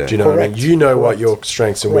 Yeah. Do you know what I mean? You know what your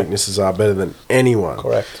strengths and weaknesses are better than anyone.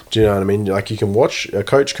 Correct. Do you know what I mean? You can watch, a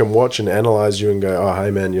coach can watch and analyze you and go, oh,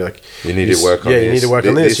 hey man, you need to work on this. Yeah, you need to work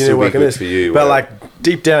on this. You need to work on this. But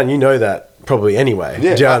deep down, you know that probably anyway. Do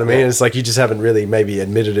you know what I mean? It's you just haven't really maybe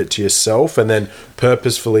admitted it to yourself and then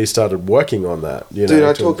purposefully started working on that. Dude,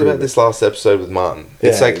 I talked about this last episode with Martin.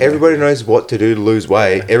 It's everybody knows what to do to lose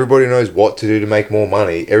weight. Everybody knows what to do to make more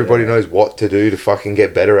money. Everybody knows what to do to fucking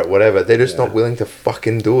get better at whatever. They're just not willing to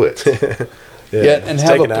fucking do it. And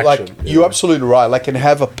have you're absolutely right. And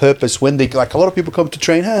have a purpose when they a lot of people come to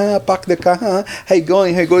train. Park the car. Hey,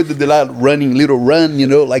 going. They like running, little run.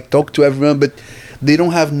 Talk to everyone, but they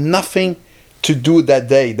don't have nothing to do that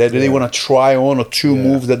day that they want to try on or two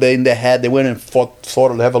moves that they're in their head. They went and thought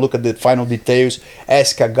have a look at the final details,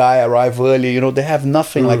 ask a guy, arrive early. They have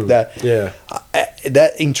nothing like that.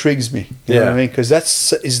 That intrigues me. You know what I mean? Because that's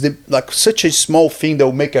such a small thing that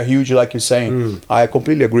will make a huge, like you're saying. I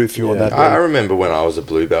completely agree with you on that. I remember when I was a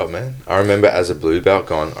blue belt, man. I remember as a blue belt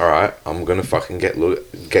going, all right, I'm gonna fucking get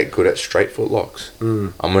good at straight foot locks.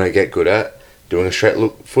 I'm gonna get good at doing a straight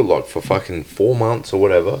foot lock for fucking 4 months or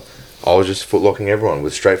whatever. I was just footlocking everyone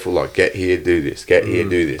with straight foot lock. Get here, do this. Get here,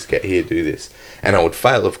 do this. Get here, do this. And I would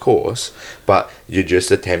fail, of course, but you're just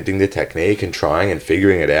attempting the technique and trying and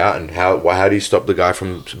figuring it out. And how do you stop the guy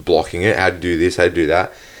from blocking it? How to do this? How to do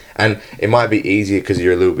that? And it might be easier because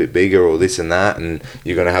you're a little bit bigger or this and that, and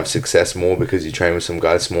you're going to have success more because you train with some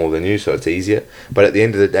guys smaller than you, so it's easier. But at the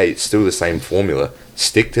end of the day, it's still the same formula.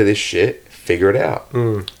 Stick to this shit. figure it out.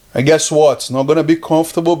 And guess what? It's not going to be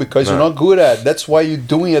comfortable because you're not good at it. That's why you're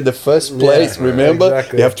doing it in the first place. Remember?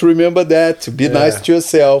 Exactly. You have to remember that, to be nice to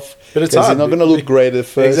yourself. But it's hard. You're not going to look great at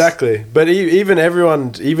first. Exactly. But even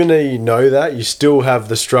though you know that, you still have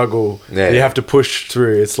the struggle you have to push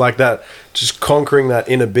through. It's like that, just conquering that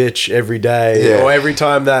inner bitch every day. Or every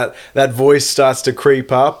time that voice starts to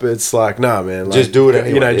creep up, it's like, nah, man. Like, just do it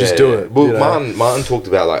anyway. Just do it. Well, Martin talked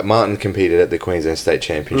about, like, Martin competed at the Queensland State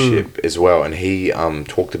Championship as well. And he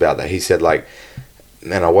talked about that. He said, like,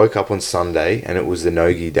 man, I woke up on Sunday and it was the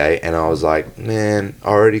no-gi day, and I was like, man, I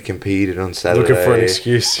already competed on Saturday. Looking for an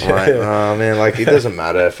excuse. I'm like, oh, man, like, it doesn't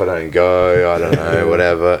matter if I don't go, I don't know,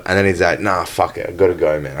 whatever. And then he's like, nah, fuck it, I got to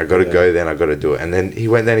go, man. I got to go then, I got to do it. And then he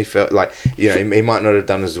went there and he felt like, you know, he might not have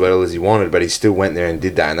done as well as he wanted, but he still went there and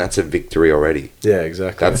did that, and that's a victory already. Yeah,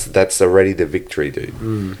 exactly. That's already the victory,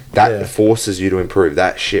 dude. That forces you to improve.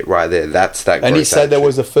 That shit right there, that's that. And he said that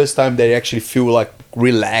was the first time they actually feel like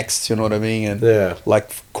relaxed, you know what I mean? And like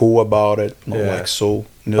cool about it, not like so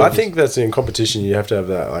nervous. I think that's in competition, you have to have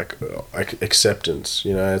that like acceptance,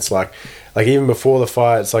 you know. It's like even before the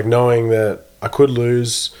fight, it's like knowing that I could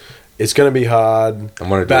lose, it's going to be hard,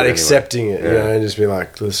 but accepting it, you know, and just be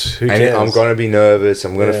like, who cares? I'm going to be nervous,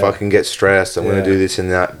 I'm going to fucking get stressed, I'm going to do this and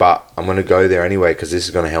that, but I'm going to go there anyway because this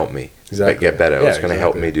is going to help me get better. It's going to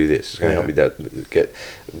help me do this. It's going to help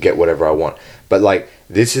me get whatever I want. But like,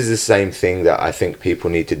 this is the same thing that I think people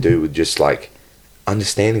need to do with just like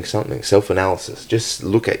understanding something, self-analysis. Just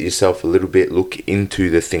look at yourself a little bit, look into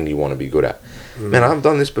the thing you want to be good at. Man, I've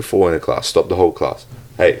done this before in a class, stop the whole class.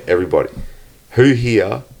 Hey, everybody, who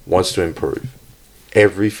here wants to improve?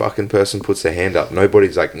 Every fucking person puts their hand up.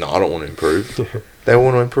 Nobody's like, no, I don't want to improve. They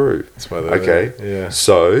want to improve. That's why they're there.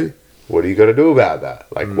 So what do you got to do about that?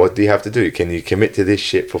 Like, what do you have to do? Can you commit to this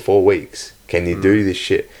shit for 4 weeks? Can you do this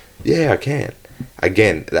shit? Yeah, I can.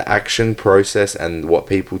 Again, the action process and what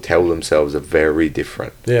people tell themselves are very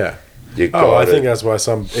different. Yeah. I think that's why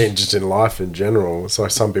just in life in general, it's like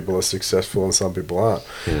some people are successful and some people aren't.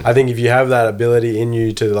 I think if you have that ability in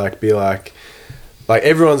you to like be like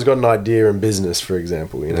everyone's got an idea in business, for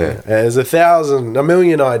example, you know, there's a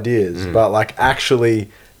million ideas, but like actually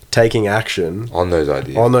taking action on those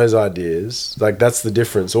ideas, like that's the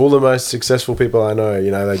difference. All the most successful people I know,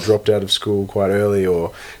 you know, they dropped out of school quite early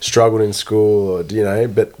or struggled in school, or you know,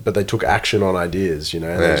 but they took action on ideas, you know,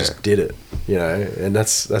 and they just did it, you know, and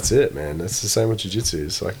that's it, man. That's the same with jiu-jitsu.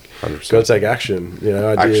 It's like 100%. Got to take action, you know,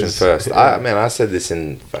 ideas. Action first. I said this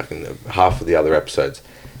in fucking half of the other episodes.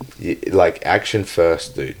 Like, action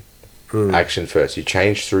first, dude. Action first. You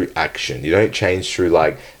change through action. You don't change through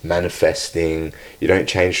like manifesting. You don't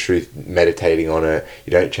change through meditating on it.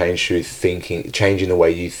 You don't change through changing the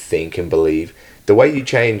way you think and believe. The way you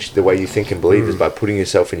change the way you think and believe is by putting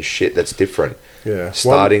yourself in shit that's different. Yeah.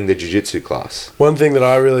 Starting the jiu-jitsu class. One thing that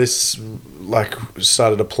I really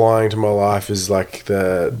started applying to my life is like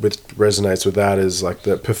which resonates with that is like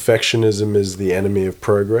that perfectionism is the enemy of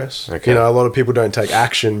progress. Okay. You know, a lot of people don't take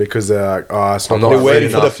action because they're like, oh, it's not they're waiting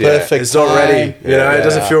for the perfect. It's not ready. You know, it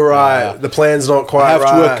doesn't feel right. The plan's not quite right. I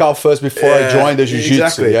have to work out first before I join the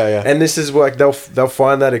jiu-jitsu. Exactly. And this is like they'll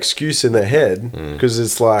find that excuse in their head because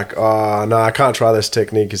it's like, oh no, I can't try this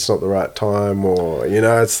technique. It's not the right time, or you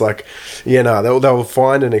know, it's like, they'll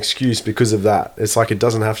find an excuse because of that. It's like it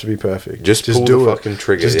doesn't have to be perfect. Just pull do the fucking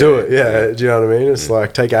trigger. Just do it. Yeah. Do you know what I mean? It's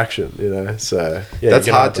like take action. You know. So that's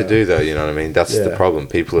hard to do, though. You know what I mean? That's the problem.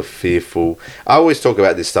 People are fearful. I always talk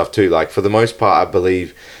about this stuff too. Like, for the most part, I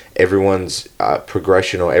believe everyone's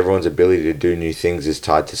progression or everyone's ability to do new things is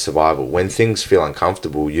tied to survival. When things feel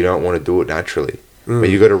uncomfortable, you don't want to do it naturally, but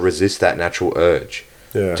you got to resist that natural urge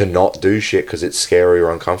to not do shit because it's scary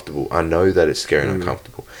or uncomfortable. I know that it's scary and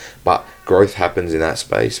uncomfortable, but growth happens in that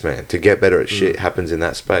space, man. To get better at shit happens in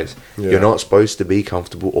that space. You're not supposed to be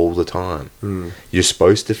comfortable all the time. You're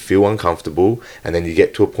supposed to feel uncomfortable, and then you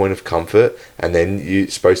get to a point of comfort, and then you're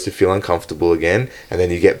supposed to feel uncomfortable again, and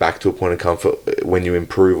then you get back to a point of comfort when you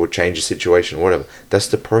improve or change a situation or whatever. That's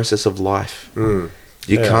the process of life.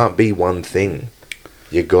 You can't be one thing.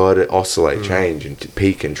 You gotta oscillate, change, and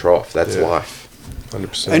peak and trough. That's life.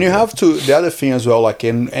 100%. And you have to, the other thing as well, like,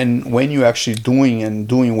 and when you're actually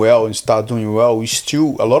doing well and start doing well,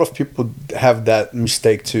 a lot of people have that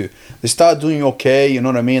mistake too. They start doing okay, you know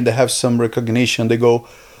what I mean? They have some recognition. They go,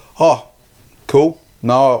 oh, cool.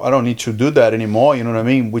 Now I don't need to do that anymore, you know what I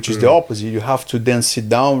mean? Which is the opposite. You have to then sit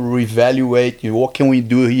down, reevaluate, what can we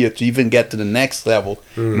do here to even get to the next level?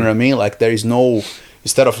 You know what I mean? Like, there is no...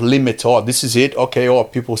 Instead of limit, this is it. Okay,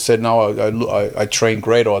 people said now I train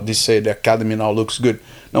great, or this say the academy now looks good.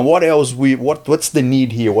 Now, what else? What's the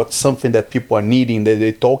need here? What's something that people are needing that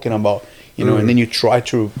they're talking about? you know, and then you try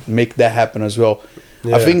to make that happen as well.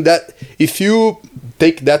 I think that if you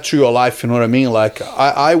take that to your life, you know what I mean? Like,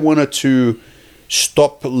 I wanted to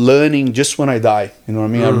stop learning just when I die, you know what I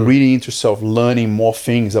mean? I'm really into learning more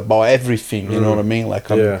things about everything, you know what I mean? Like,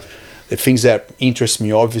 the things that interest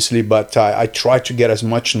me, obviously, but I try to get as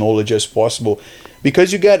much knowledge as possible,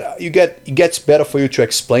 because it gets better for you to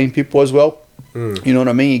explain people as well. You know what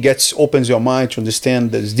I mean? It opens your mind to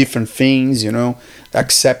understand there's different things, you know,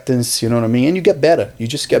 acceptance, you know what I mean? And you get better. You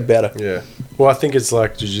just get better. Yeah. Well, I think it's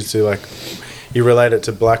like jiu-jitsu, like you relate it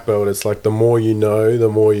to black belt. It's like the more you know, the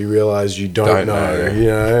more you realize you don't know. You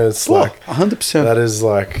know, it's like 100%. That is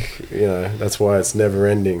like, you know, that's why it's never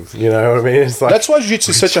ending. You know what I mean? It's like, that's why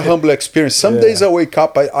jiu-jitsu is such a humble experience. Some days I wake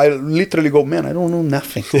up, I literally go, man, I don't know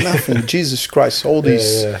nothing. Jesus Christ, all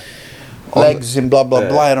these legs and blah blah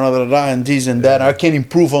blah and this and that. I can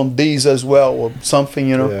improve on these as well, or something,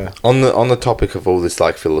 you know. On the topic of all this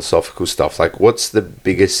like philosophical stuff, like what's the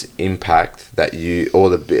biggest impact that you, or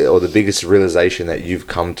the biggest realization that you've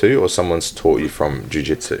come to, or someone's taught you from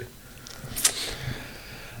jiu-jitsu?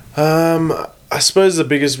 I suppose the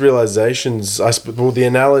biggest realizations, the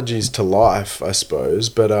analogies to life, I suppose,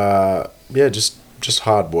 but just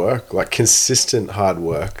hard work, like consistent hard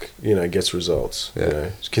work, you know, gets results. You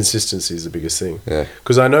know, consistency is the biggest thing.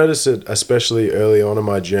 Because I noticed it especially early on in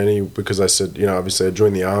my journey, because I said, you know, obviously I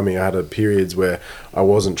joined the army, I had periods where I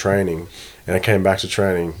wasn't training, and I came back to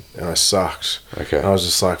training and I sucked. And I was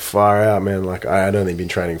just like, far out, man. Like I had only been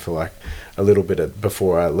training for like a little bit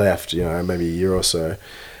before I left, you know, maybe a year or so,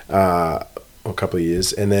 or a couple of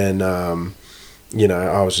years, and then you know,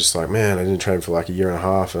 I was just like, man, I didn't train for like a year and a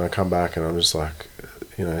half, and I come back and I'm just like,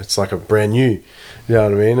 you know, it's like a brand new, you know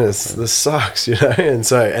what I mean? This sucks, you know? And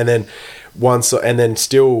so, and then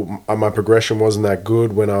still my progression wasn't that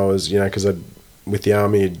good when I was, you know, because with the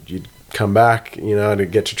army, you'd come back, you know, to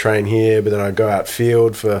get to train here, but then I'd go out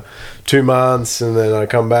field for 2 months, and then I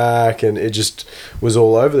come back, and it just was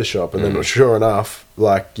all over the shop. And then sure enough,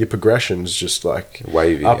 like your progression's just like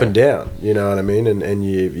wavy, up and down, you know what I mean? And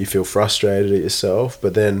you feel frustrated at yourself.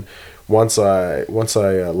 But then once I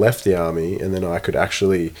left the army, and then I could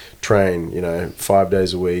actually train, you know, 5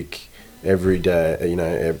 days a week, every day, you know,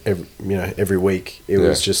 every week, it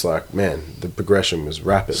was just like, man, the progression was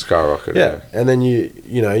rapid, skyrocket. And then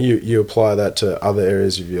you apply that to other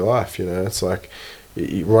areas of your life. You know, it's like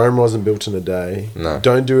Rome wasn't built in a day.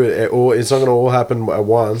 Don't do it at all. It's not going to all happen at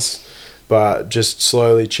once, but just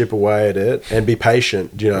slowly chip away at it and be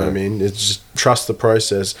patient. Do you know what I mean? It's just trust the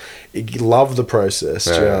process. Love the process.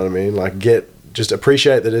 Do you know what I mean? Like just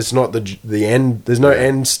appreciate that it's not the end. There's no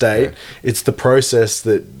end state. It's the process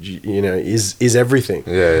that, you know, is everything.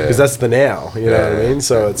 Because that's the now. You know what I mean?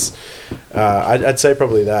 So it's, I'd say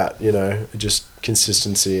probably that. You know, just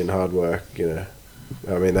consistency and hard work. You know,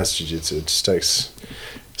 I mean, that's jiu-jitsu. It just takes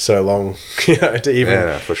so long, you know, to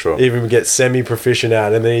even get semi-proficient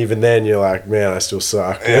out, and then even then you're like, man, I still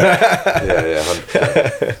suck. I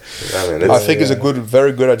think it's a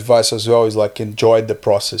very good advice as well, is like enjoy the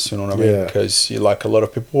process, you know what I mean? Because you, like, a lot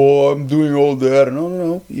of people, I'm doing all that.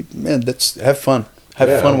 No, man, that's have fun.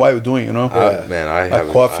 Have fun while you're doing, you know. Man, I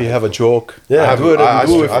have coffee, have a joke. I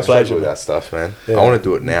struggle with that stuff, man. I want to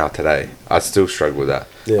do it now, today. I still struggle with that.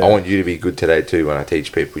 I want you to be good today too. When I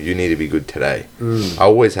teach people, you need to be good today. I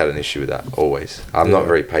always had an issue with that. Always. I'm not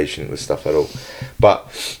very patient with stuff at all. But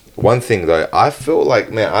one thing though, I feel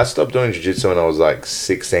like, man, I stopped doing jiu-jitsu when I was like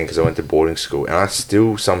 16 because I went to boarding school, and I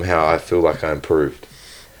still somehow I feel like I improved.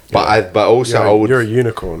 But you're a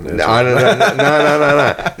unicorn. No. No,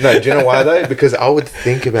 do you know why though? Because I would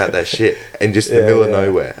think about that shit and just in the middle of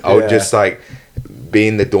nowhere. I would just like be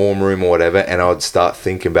in the dorm room or whatever, and I would start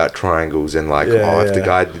thinking about triangles and like, if the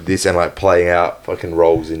guy did this, and like playing out fucking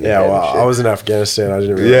roles in your head. I was in Afghanistan. I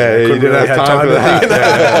didn't really. You didn't have time for that.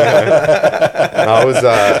 I was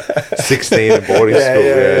 16 in boarding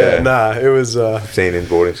school. Nah, it was 15 in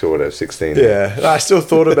boarding school, whatever. 16. I still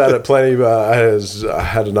thought about it plenty, but I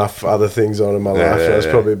had enough other things on in my life. I was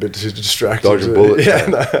probably a bit too distracted. Dodge a bullet.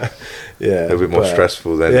 A little bit more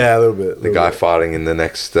stressful than a little bit. The guy fighting in the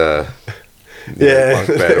next. Bunk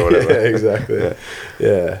bed or whatever. Exactly.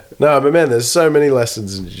 No, but man, there's so many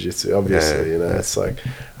lessons in jiu-jitsu, obviously. You know, it's like,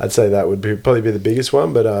 I'd say that would probably be the biggest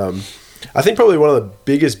one. But I think probably one of the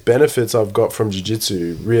biggest benefits I've got from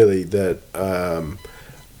jiu-jitsu, really, that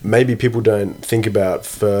maybe people don't think about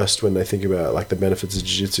first when they think about like the benefits of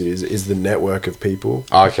jiu-jitsu is the network of people.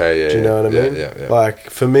 Okay, do you know what I mean? Yeah.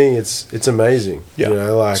 Like for me, it's amazing. Yeah, you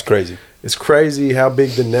know, like it's crazy. it's crazy how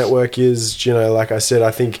big the network is. You know, like I said,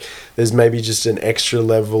 I think there's maybe just an extra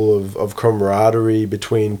level of camaraderie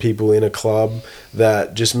between people in a club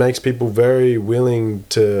that just makes people very willing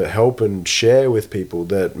to help and share with people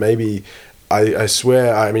that maybe, I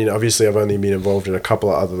swear, I mean, obviously I've only been involved in a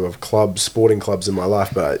couple of other clubs, sporting clubs in my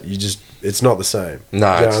life, but it's not the same.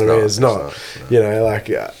 No, you know it's what I not. mean? It's not. You know,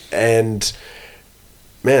 like, and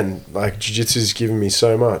man, like jiu-jitsu's given me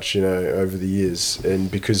so much, you know, over the years.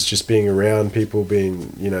 And because just being around people,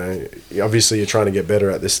 being, you know, obviously you're trying to get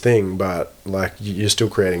better at this thing, but like you're still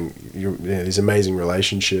creating these amazing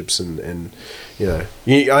relationships and you know,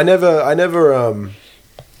 I never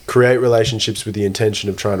create relationships with the intention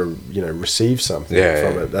of trying to, you know, receive something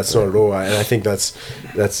from it. That's not at all. And I think that's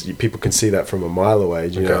people can see that from a mile away.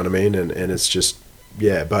 Do you know what I mean? And it's just,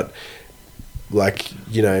 but like,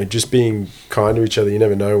 you know, just being kind to each other, you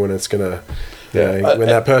never know when it's gonna, when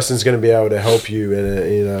that person's gonna be able to help you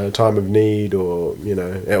in a time of need, or you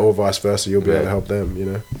know, or vice versa, you'll be able to help them. You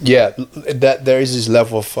know. Yeah, that there is this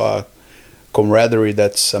level of camaraderie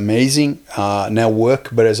that's amazing,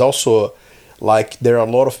 network, but there's also like there are a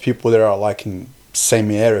lot of people that are like in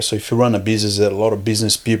same area. So if you run a business, there are a lot of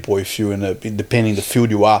business people. If you depending the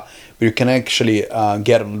field you are, but you can actually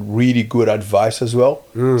get really good advice as well.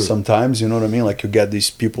 Sometimes, you know what I mean. Like you get these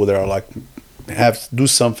people that are like have do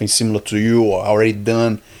something similar to you or already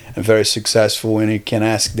done and very successful, and you can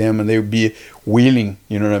ask them and they'll be willing.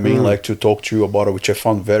 You know what I mean, like to talk to you about it, which I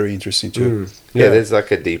found very interesting too. Yeah, there's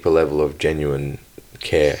like a deeper level of genuine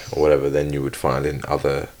care or whatever than you would find in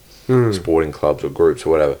other sporting clubs or groups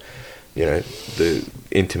or whatever. You know, the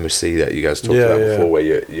intimacy that you guys talked about before,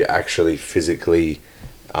 where you're actually physically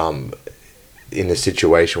in a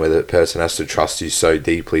situation where the person has to trust you so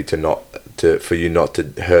deeply for you not to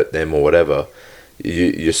hurt them or whatever.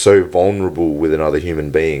 You're so vulnerable with another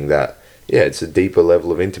human being that it's a deeper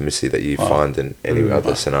level of intimacy that you find in any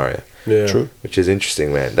other scenario. Yeah, true. Which is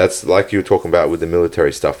interesting, man. That's like you were talking about with the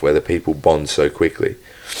military stuff, where the people bond so quickly.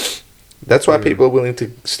 That's why people are willing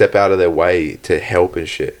to step out of their way to help and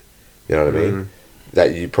shit. You know what I mean?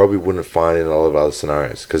 That you probably wouldn't find in a lot of other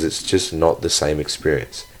scenarios, because it's just not the same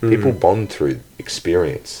experience. People bond through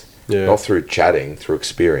experience, not through chatting, through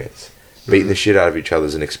experience. Beating the shit out of each other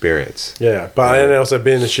is an experience. Yeah, but then also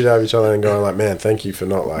beating the shit out of each other and going like, man, thank you for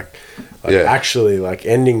not actually like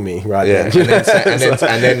ending me then.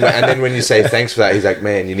 And then when you say thanks for that, he's like,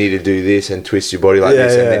 man, you need to do this and twist your body like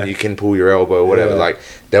this, and then you can pull your elbow or whatever. Like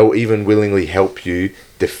they'll even willingly help you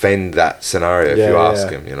defend that scenario if you ask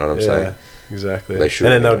them. You know what I'm saying? Exactly. They should,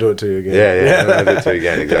 and then they'll do it to you again. And then they'll do it to you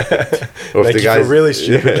again. Exactly. Or if the guys really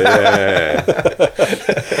stupid.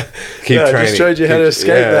 Keep training. I just showed you how to escape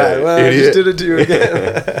that. Well, I just did it to you again.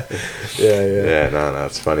 No,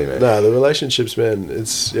 it's funny, man. No, the relationships, man.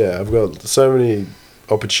 It's I've got so many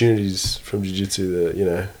opportunities from jiu-jitsu that, you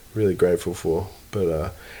know, really grateful for.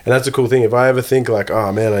 But and that's a cool thing. If I ever think like,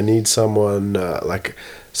 oh man, I need someone like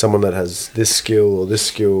someone that has this skill or this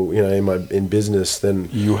skill, you know, in business, then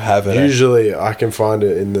you have it. Usually I can find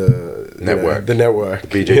it in the network, the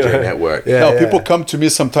BJJ you know? network. People come to me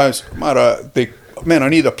sometimes. Man, I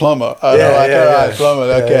need a plumber. Plumber.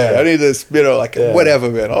 Okay, I need this. You know, like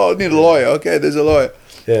whatever, man. Oh, I need a lawyer. Okay, there's a lawyer.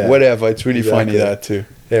 Whatever. It's really funny that too.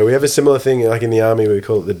 Yeah, we have a similar thing like in the army. We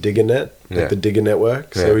call it the digger net, like the digger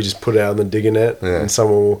network. So we just put it out on the digger net, and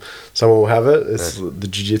someone will have it. It's the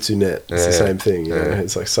jiu-jitsu net. It's the same thing. You know?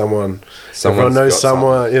 It's like everyone knows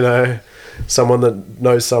someone. You know, someone that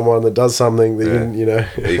knows someone that does something that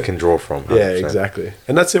you can draw from. 100%. Yeah, exactly.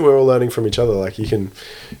 And that's it. We're all learning from each other. Like you can,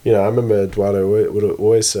 you know, I remember Eduardo would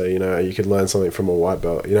always say, you know, you can learn something from a white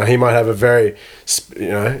belt. You know, he might have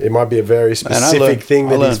it might be a very specific thing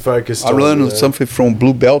that he's focused on. I learned something from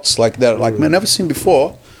blue belts like that. Like, man, never seen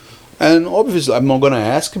before. And obviously, I'm not going to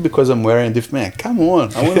ask because I'm wearing a different, man, come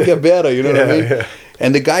on. I want to get better. You know what I mean? Yeah.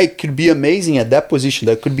 And the guy could be amazing at that position.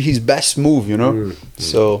 That could be his best move, you know?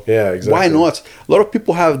 So, exactly. Why not? A lot of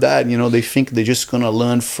people have that, you know, they think they're just going to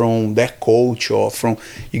learn from their coach or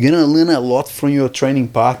you're going to learn a lot from your training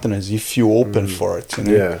partners if you open for it, you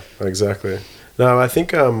know? Yeah, exactly. No, I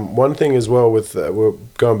think one thing as well with, we're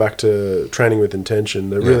going back to training with intention,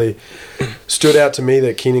 that really stood out to me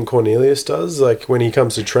that Keenan Cornelius does. Like when he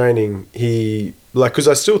comes to training, because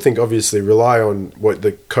I still think obviously rely on what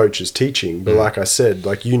the coach is teaching, but like I said,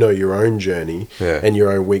 like you know your own journey and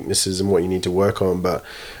your own weaknesses and what you need to work on. But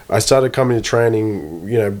I started coming to training,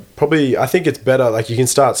 you know, probably I think it's better, like you can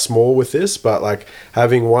start small with this, but like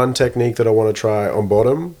having one technique that I want to try on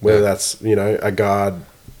bottom, whether that's, you know, a guard,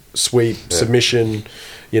 sweep, submission,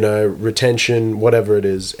 retention, whatever it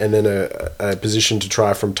is, and then a position to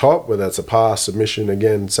try from top, whether that's a pass, submission,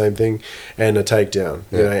 again, same thing, and a takedown.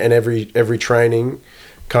 And every training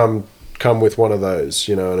come with one of those,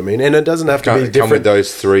 you know what I mean? And it doesn't have to be different. Come with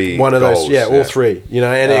those three one of goals, those, all three,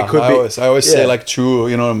 and it could be. I always say like two,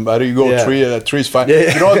 either you go three is fine.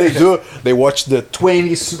 You know what they do? They watch the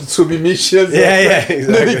 20 submissions. Exactly.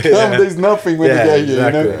 There's nothing when they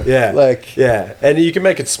get here, and you can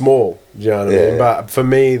make it small, you know what I mean? But for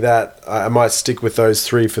me, that I might stick with those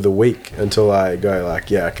three for the week until I go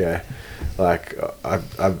okay. Like I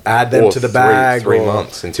add them to the bag. 3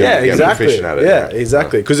 months until you get proficient at it. Yeah,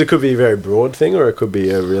 exactly. Because it could be a very broad thing, or it could be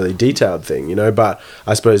a really detailed thing, But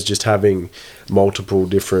I suppose just having multiple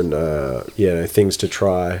different, things to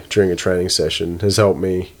try during a training session has helped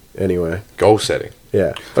me anyway. Goal setting.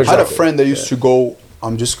 Yeah. I had a friend that used to go,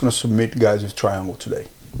 I'm just going to submit guys with triangle today.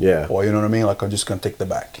 Yeah. Or, you know what I mean? Like, I'm just going to take the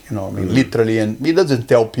back. You know what I mean? Literally. And he doesn't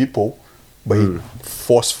tell people, but he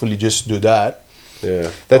forcefully just do that.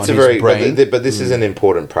 Yeah, that's a very. But this is an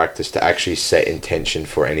important practice to actually set intention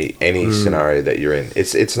for any scenario that you're in.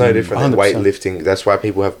 It's no different than 100%. weightlifting. That's why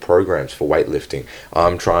people have programs for weightlifting.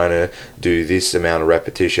 I'm trying to do this amount of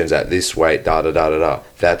repetitions at this weight.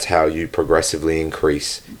 That's how you progressively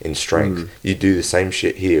increase in strength. You do the same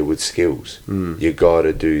shit here with skills. You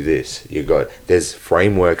gotta do this. There's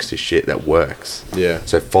frameworks to shit that works. Yeah.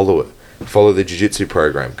 So follow it. Follow the jiu-jitsu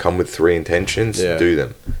program. Come with 3 intentions. Do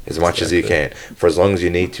them as much as you can, for as long as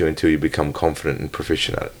you need to, until you become confident and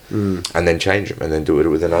proficient at it. And then change them, and then do it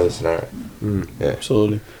with another scenario.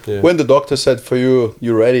 Absolutely. Yeah. When the doctor said for you,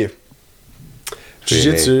 you're ready.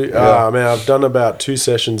 Jiu-jitsu, I've done about 2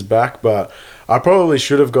 sessions back, but I probably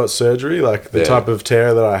should have got surgery, like the type of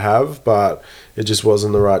tear that I have, but it just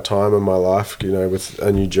wasn't the right time in my life, with a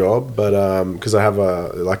new job. But because I have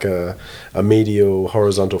a medial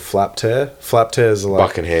horizontal flap tear. Flap tears are like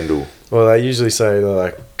buck and handle. Well, they usually say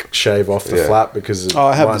to shave off the flap because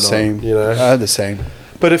I have the same. I have the same.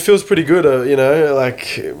 But it feels pretty good, I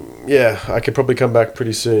could probably come back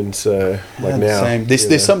pretty soon. So now, same.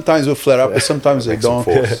 They sometimes will flare up, but sometimes they don't.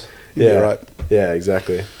 Right. Yeah,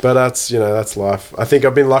 exactly. But that's life. I think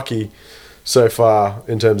I've been lucky so far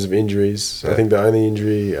in terms of injuries. I think the only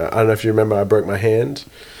injury, I don't know if you remember, I broke my hand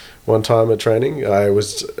one time at training. I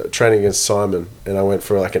was training against Simon, and I went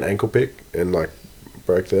for an ankle pick and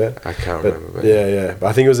broke there. I can't remember. Yeah. But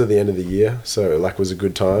I think it was at the end of the year, so it was a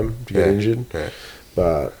good time to get injured. Yeah.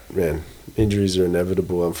 But man, injuries are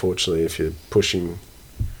inevitable, unfortunately, if you're pushing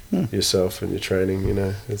yourself and your training.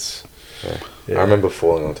 It's. Yeah. I remember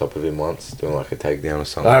falling on top of him once, doing a takedown or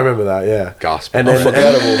something. I remember that, yeah. Gasp. And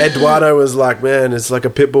then Eduardo was like, man, it's like a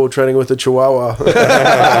pit bull training with a chihuahua.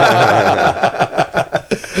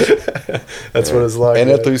 That's what it's like.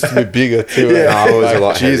 And that used to be bigger too. I was a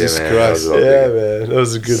lot Jesus heavier, Christ. Man. That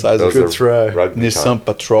was a good throw. Nissan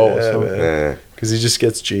Patrol or something. Yeah. Because he just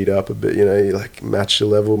gets G'd up a bit, you match the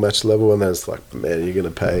level, and then it's man, you're going to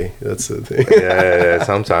pay. That's the thing. Yeah.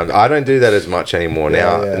 Sometimes. I don't do that as much anymore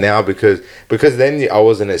now because then I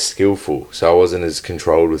wasn't as skillful, so I wasn't as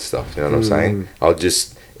controlled with stuff, you know what I'm saying? I'll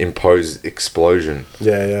just impose explosion.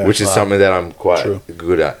 Which is something that I'm quite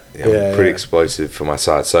good at. I'm pretty explosive for my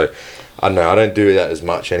size. So, I don't know, I don't do that as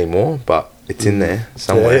much anymore, but it's in there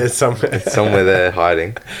somewhere. Yeah, it's somewhere. It's somewhere there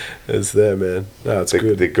hiding. It's there, man. No, it's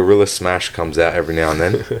good. The gorilla smash comes out every now and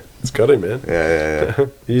then. It's got him, man. Yeah.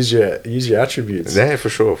 use your attributes. Yeah, for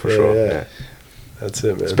sure. Yeah. That's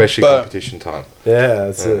it, man. Especially competition time. Yeah,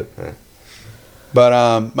 that's it. Yeah.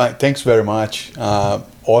 But Mike, thanks very much.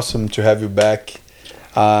 Awesome to have you back.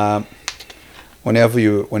 Whenever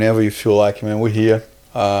you feel like, man, we're here.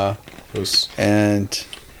 And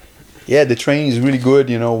the training is really good.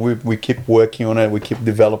 We keep working on it. We keep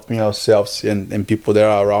developing ourselves and people that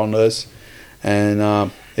are around us.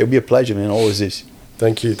 And it'll be a pleasure, man. Always is.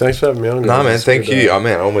 Thank you. Thanks for having me on. No, man. Thank you.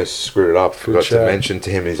 I almost screwed it up. Forgot to mention to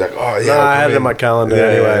him. He's like, oh, yeah. I had it in my calendar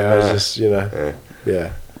anyway. I was just,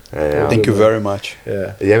 Yeah. Thank you very much.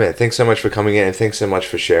 Yeah, man. Thanks so much for coming in, and thanks so much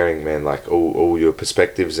for sharing, man. All your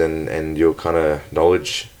perspectives and your kind of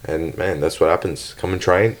knowledge. And man, that's what happens. Come and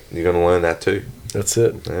train. You're gonna learn that too. That's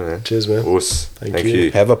it. Yeah, man. Cheers, man. Thank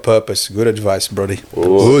you. Have a purpose. Good advice, Brodie.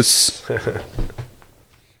 Oos.